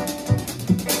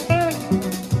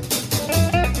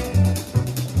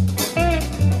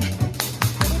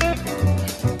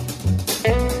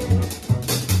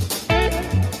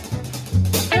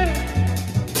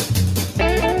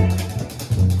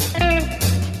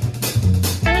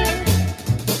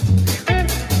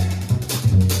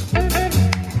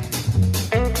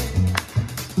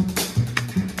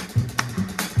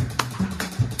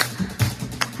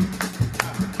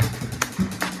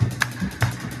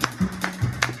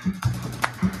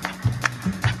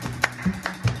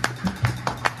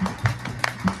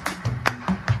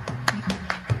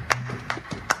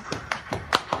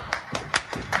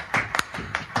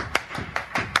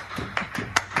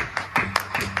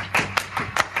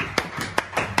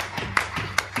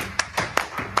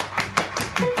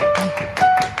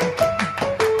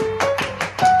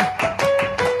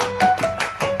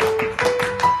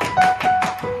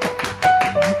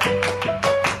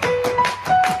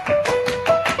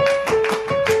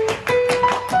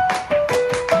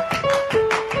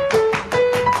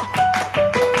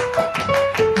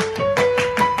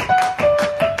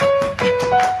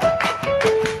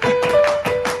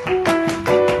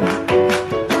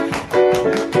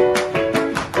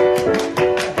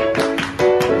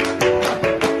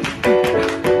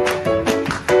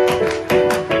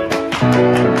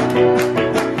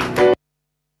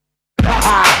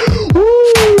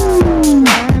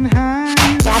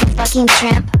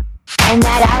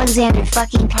 Alexander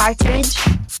fucking Partridge?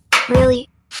 Really?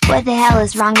 What the hell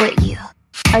is wrong with you?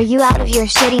 Are you out of your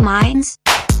shitty minds?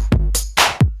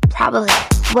 Probably.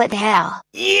 What the hell?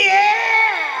 Yeah,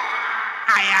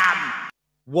 I am.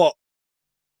 What?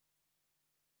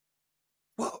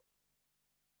 What?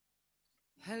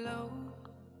 Hello,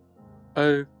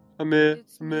 Oh, I'm here.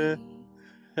 it's I'm here.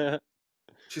 me.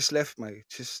 Just left, mate.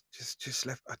 Just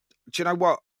left. Do you know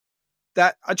what?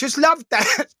 That I just love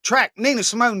that track. Nina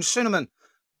Simone, Cinnamon.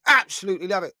 Absolutely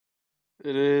love it.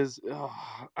 It is. Oh,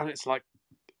 and it's like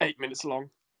 8 minutes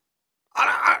long.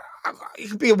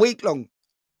 It could be a week long.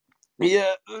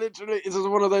 Yeah, literally. It's just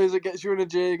one of those that gets you in a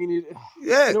jig and you...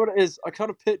 Yeah. You know what it is? I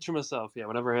kind of picture myself,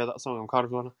 whenever I hear that song, I'm kind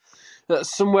of going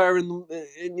somewhere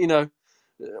in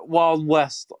Wild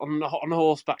West on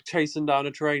horseback chasing down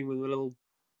a train with a little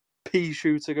pea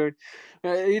shooter going.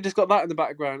 You just got that in the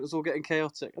background. It's all getting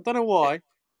chaotic. I don't know why,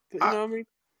 but you know what I mean?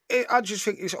 I just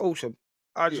think it's awesome.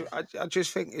 I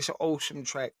just think it's an awesome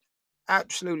track.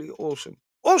 Absolutely awesome.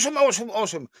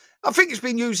 Awesome. I think it's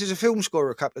been used as a film score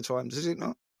a couple of times, is it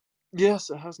not? Yes,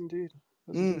 it has indeed.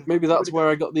 Maybe that's where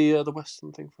I got the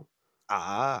Western thing from.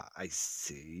 Ah, I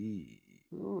see.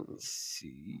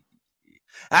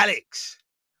 Alex,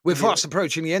 we're fast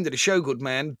approaching the end of the show, good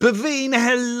man. Baveen,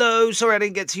 hello. Sorry I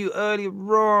didn't get to you earlier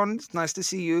on. It's nice to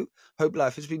see you. Hope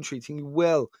life has been treating you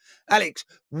well. Alex,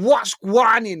 what's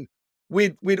going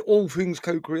with all things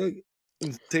co-create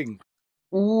and thing?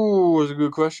 Ooh, that's a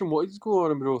good question. What is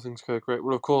going on with all things co-create?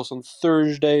 Well, of course, on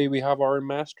Thursday we have our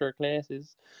master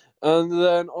classes. And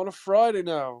then on a Friday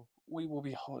now, we will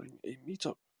be holding a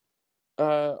meetup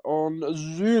on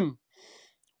Zoom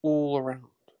all around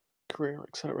career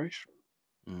acceleration.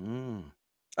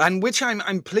 And which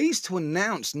I'm pleased to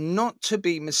announce not to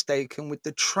be mistaken with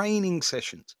the training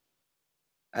sessions,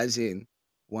 as in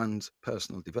one's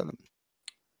personal development.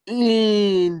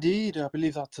 Indeed, I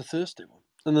believe that's a Thursday one.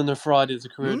 And then the Friday is a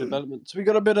career development. So we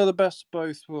got a bit of the best of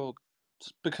both worlds,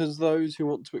 because those who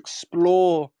want to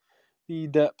explore the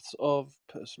depths of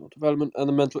personal development and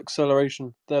the mental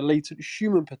acceleration, their latent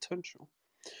human potential,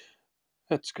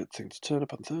 that's a good thing to turn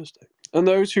up on Thursday. And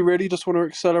those who really just want to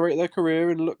accelerate their career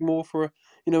and look more for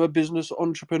a business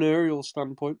entrepreneurial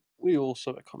standpoint, we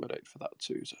also accommodate for that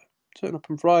too. So turn up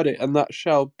on Friday, and that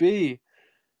shall be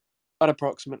at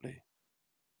approximately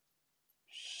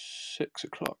 6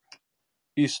 o'clock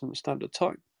Eastern Standard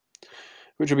Time,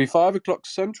 which will be 5 o'clock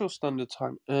Central Standard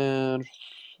Time and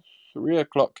 3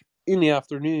 o'clock in the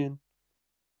afternoon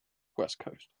West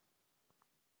Coast.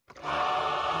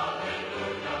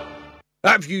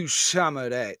 Have you some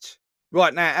of that?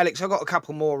 Right now, Alex, I've got a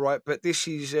couple more, right? But this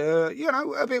is, a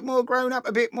bit more grown up,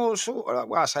 a bit more sort of,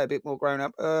 well, I say a bit more grown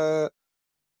up, a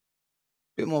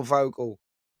bit more vocal, a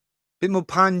bit more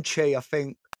punchy, I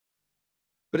think.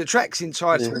 But the track's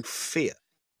entitled Fear.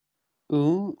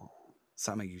 Ooh.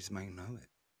 Some of you may know it.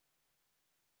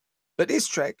 But this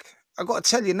track, I've got to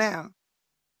tell you now,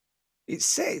 it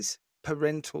says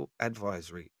parental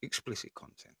advisory, explicit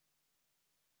content.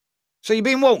 So you've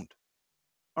been warned,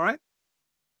 all right?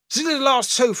 This is the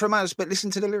last two from us, but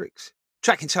listen to the lyrics.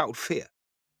 Track entitled Fear.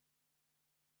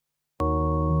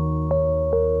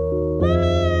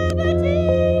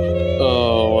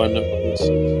 Oh, I know this.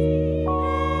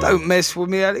 Don't mess with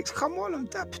me, Alex. Come on, I'm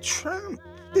Dapper Tramp.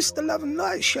 This is the Love and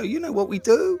Light Show. You know what we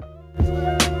do.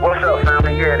 What's up,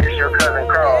 family? Yeah, this is your cousin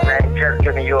Carl, man. Just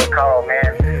giving you a call,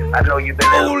 man. I know you've been...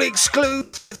 All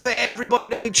exclusive for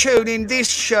everybody tuning this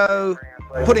show.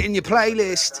 Put it in your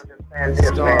playlist.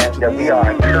 Understand this, man, that we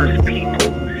are a cursed people.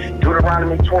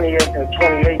 Deuteronomy 28 and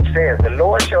 28 says, the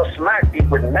Lord shall smite thee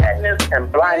with madness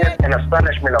and blindness and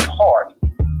astonishment of heart.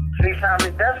 See,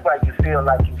 family, that's why you feel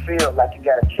like you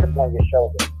got a chip on your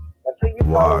shoulder.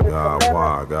 Why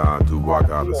God, do I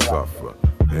gotta suffer?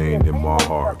 Pain in my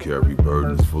heart, carry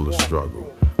burdens full of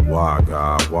struggle. Why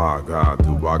God, do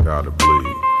I gotta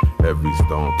bleed? Every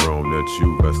stone thrown at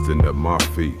you, resting at my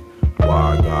feet.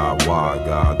 Why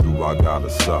God, do I gotta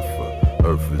suffer?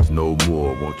 Earth is no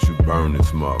more, won't you burn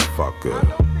this motherfucker?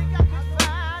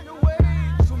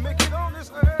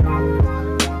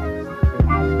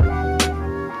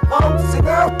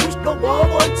 Push the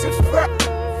wall to front.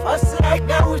 First I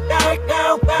go.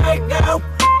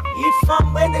 If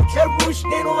I'm in the church,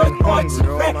 then I'm going to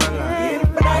wreck.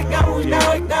 But I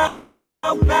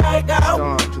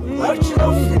go. Watch it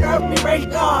off, it up, be right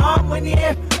now. When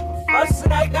here, first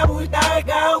I go.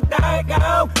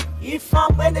 If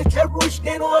I'm in the church,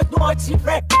 then I'm going to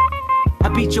wreck. I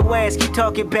beat your ass, keep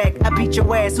talking back. I beat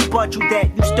your ass, who bought you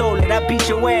that? You stole it. I beat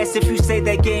your ass if you say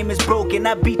that game is broken.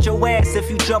 I beat your ass if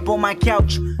you jump on my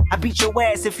couch. I beat your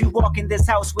ass if you walk in this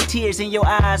house with tears in your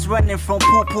eyes, running from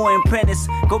poo-poo and Prentice.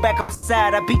 Go back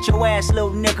upside, I beat your ass,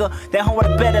 little nigga. That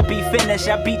homework better be finished.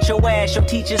 I beat your ass, your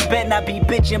teachers better not be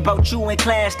bitching about you in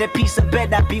class. That piece of better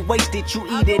not be wasted, you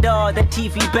eat it all. That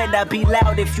TV better not be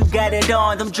loud if you got it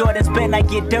on. Them Jordans better not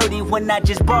get dirty when I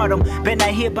just bought them. Better not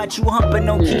hear about you humping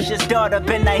on Keisha's daughter.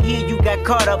 Better not hear you got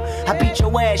caught up. I beat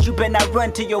your ass, you better not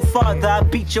run to your father. I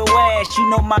beat your ass, you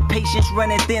know my patience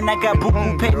running thin. I got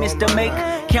boo-boo payments to make.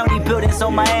 County buildings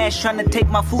on my ass trying to take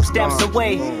my food stamps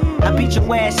away. I beat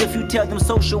your ass if you tell them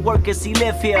social workers he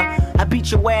live here. I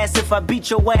beat your ass if I beat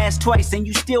your ass twice and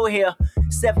you still here.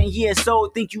 7 years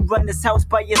old, think you run this house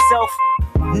by yourself?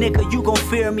 Nigga, you gon'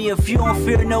 fear me if you don't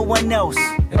fear no one else.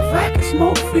 If I can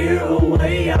smoke fear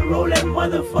away, I roll that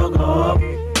motherfucker up.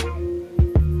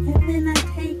 And then I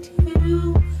take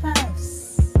 2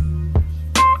 puffs.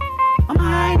 I'm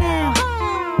high now.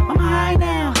 I'm high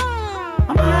now.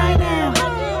 I'm high now.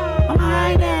 I'm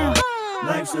high now.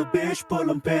 Life's a bitch, pull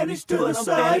them panties to the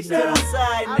side now.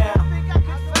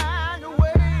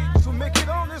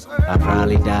 I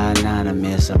probably die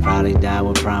anonymous, I probably die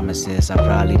with promises. I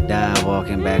probably die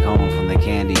walking back home from the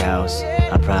candy house.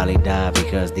 I probably die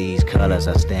because these colors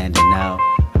are standing out.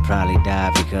 I probably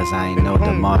die because I ain't know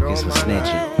DeMarcus was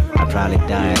snitching. I probably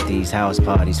die at these house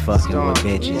parties fucking with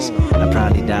bitches. I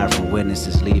probably die from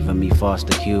witnesses leaving me false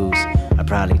accused. I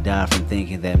probably die from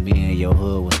thinking that me and your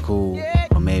hood was cool.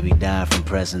 Or maybe die from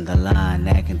pressing the line,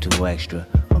 acting too extra.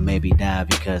 Or maybe die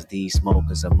because these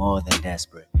smokers are more than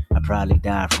desperate. I probably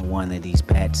die from one of these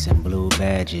pets and blue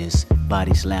badges.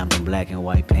 Body slammed in black and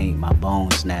white paint, my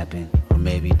bones snapping. Or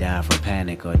maybe die from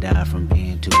panic, or die from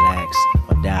being too lax.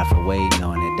 Or die for waiting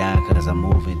on it, die cause I'm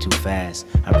moving too fast.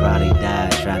 I probably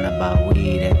died trying to buy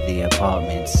weed at the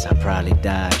apartments. I probably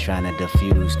died trying to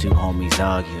defuse 2 homies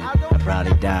arguing. I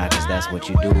probably died cause that's what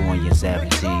you do when you're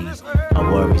 17.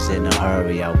 My worries in a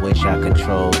hurry, I wish I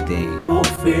controlled things. Oh,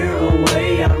 fear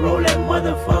away, I roll that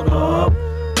motherfucker up.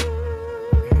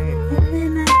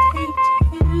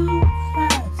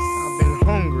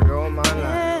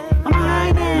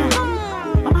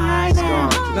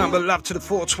 Nothing but love to the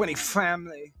 420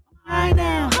 family. I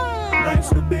now.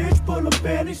 Life's a bitch, pull them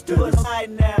panties to the side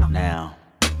now. Now.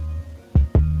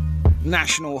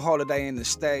 National holiday in the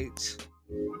States.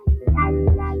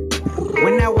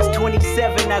 When I was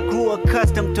 27, I grew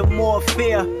accustomed to more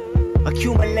fear.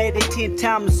 Accumulated 10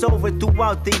 times over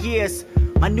throughout the years.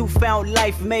 My newfound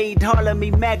life made all of me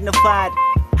magnified.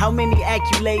 How many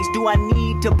accolades do I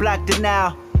need to block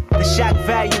denial? The shock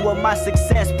value of my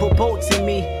success promotes in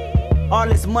me. All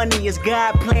this money is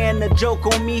God playing a joke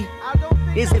on me.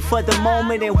 Is it for the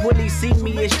moment and will he see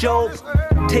me as Job?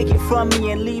 Take it from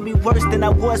me and leave me worse than I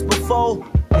was before.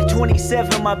 At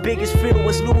 27, my biggest fear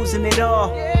was losing it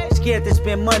all. Scared to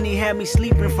spend money, had me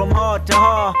sleeping from hard to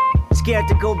hard. Scared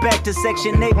to go back to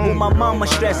Section 8 with my mama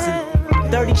stressing.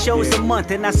 30 shows a month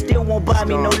and I still won't buy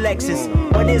me no Lexus.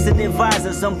 What is an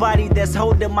advisor? Somebody that's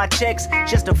holding my checks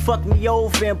just to fuck me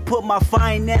over and put my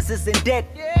finances in debt.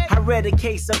 I read a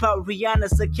case about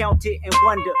Rihanna's accountant and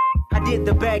wonder, how did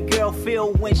the bad girl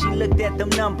feel when she looked at them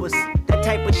numbers? That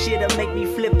type of shit'll make me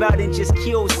flip out and just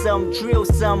kill some, drill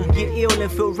some, get ill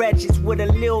and feel wretched with a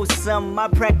little some. My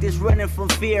practice running from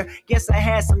fear, guess I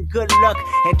had some good luck.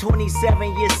 At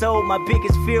 27 years old, my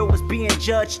biggest fear was being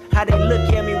judged. How they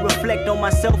look at me, reflect on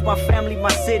myself, my family,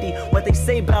 my city. What they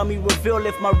say about me reveal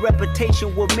if my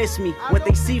reputation will miss me. What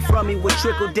they see from me will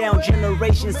trickle down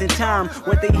generations in time.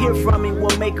 What they hear from me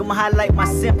will make them highlight my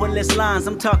simplest lines.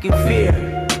 I'm talking fear.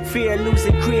 Fear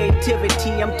losing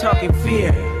creativity, I'm talking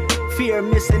fear. Fear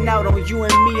missing out on you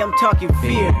and me, I'm talking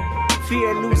fear.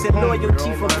 Fear losing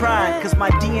loyalty for pride, cause my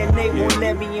DNA won't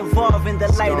let me involve in the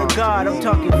light of God, I'm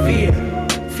talking fear.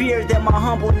 Fear that my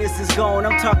humbleness is gone,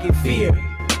 I'm talking fear.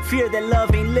 Fear that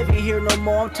love ain't living here no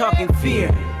more, I'm talking fear.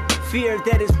 Fear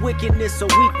that is wickedness or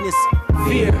weakness.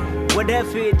 Fear,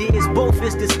 whatever it is, both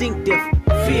is distinctive.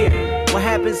 Fear, what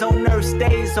happens on earth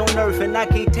stays on earth, and I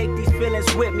can't take these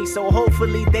feelings with me, so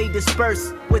hopefully they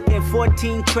disperse. Within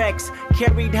 14 tracks,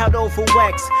 carried out over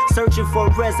wax, searching for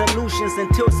resolutions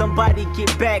until somebody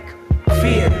get back.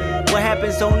 Fear, what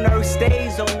happens on earth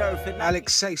stays on earth, and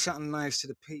Alex, say something nice to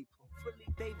the people.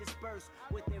 They disperse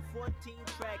within 14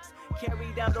 tracks,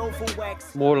 carried out over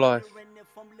wax. More life.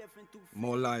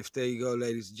 More life. There you go,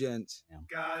 ladies and gents.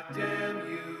 Goddamn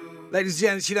you. Ladies and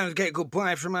gents, you don't get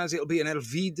goodbye from us. It'll be an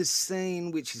LV de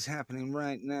Scene, which is happening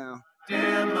right now.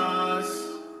 Damn us.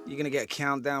 You're going to get a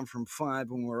countdown from 5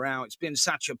 when we're out. It's been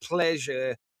such a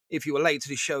pleasure. If you were late to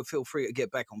the show, feel free to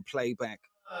get back on playback.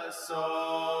 Verse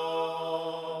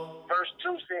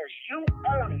 2 says, you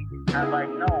only have I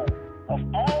known of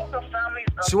all the families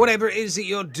of So whatever it is that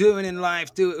you're doing in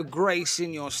life, do it with grace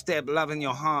in your step, love in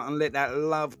your heart, and let that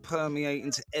love permeate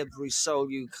into every soul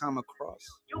you come across.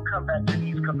 you come back to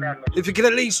these commandments. If you could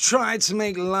at least try to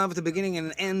make love the beginning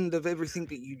and end of everything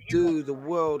that you do, the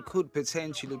world could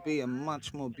potentially be a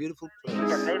much more beautiful place.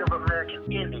 The Native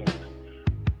American Indians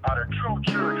are the true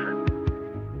children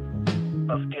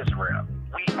of Israel.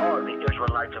 We are the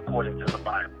Israelites according to the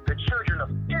Bible. The children of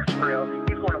Israel,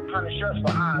 he's going to punish us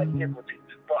for our iniquity,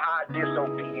 for our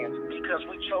disobedience, because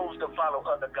we chose to follow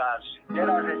other gods. That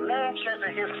as a man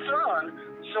chasing his son,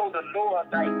 so the Lord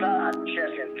thy God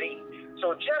chasing thee.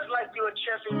 So just like you're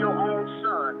chasing your own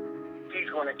son, he's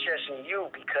going to chasten you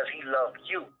because he loved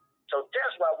you. So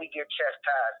that's why we get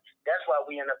chastised. That's why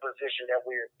we're in the position that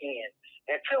we're in.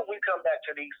 Until we come back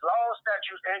to these laws,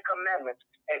 statutes, and commandments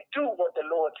and do what the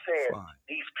Lord says,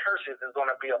 these curses is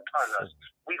going to be upon us.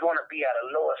 We're going to be at a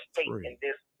lower state in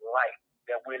this life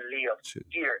that we live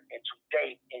here and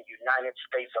today in the United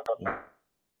States of America.